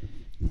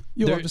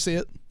You'll love to see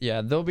it.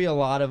 Yeah, there'll be a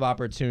lot of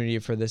opportunity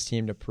for this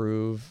team to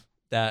prove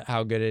that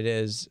how good it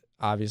is.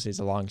 Obviously, it's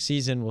a long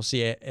season. We'll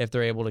see if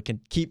they're able to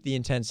keep the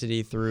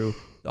intensity through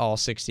all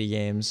 60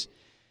 games,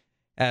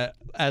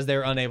 as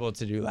they're unable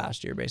to do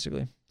last year,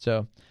 basically.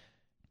 So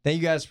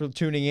thank you guys for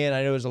tuning in.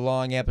 I know it was a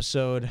long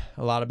episode,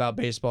 a lot about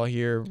baseball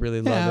here.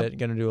 Really love it.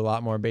 Going to do a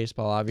lot more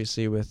baseball,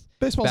 obviously, with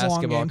Baseball's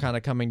basketball kind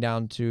of coming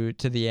down to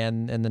the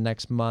end in the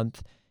next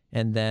month,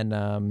 and then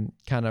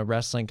kind of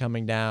wrestling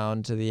coming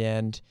down to the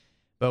end.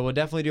 But we'll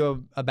definitely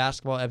do a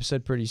basketball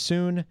episode pretty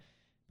soon.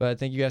 But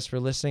thank you guys for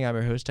listening. I'm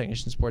your host,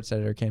 Technician Sports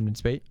Editor Camden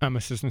Spate. I'm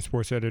Assistant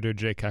Sports Editor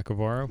Jake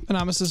Cacavaro. And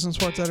I'm Assistant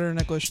Sports Editor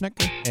Nicholas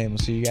Schnicker. And we'll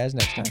see you guys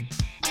next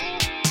time.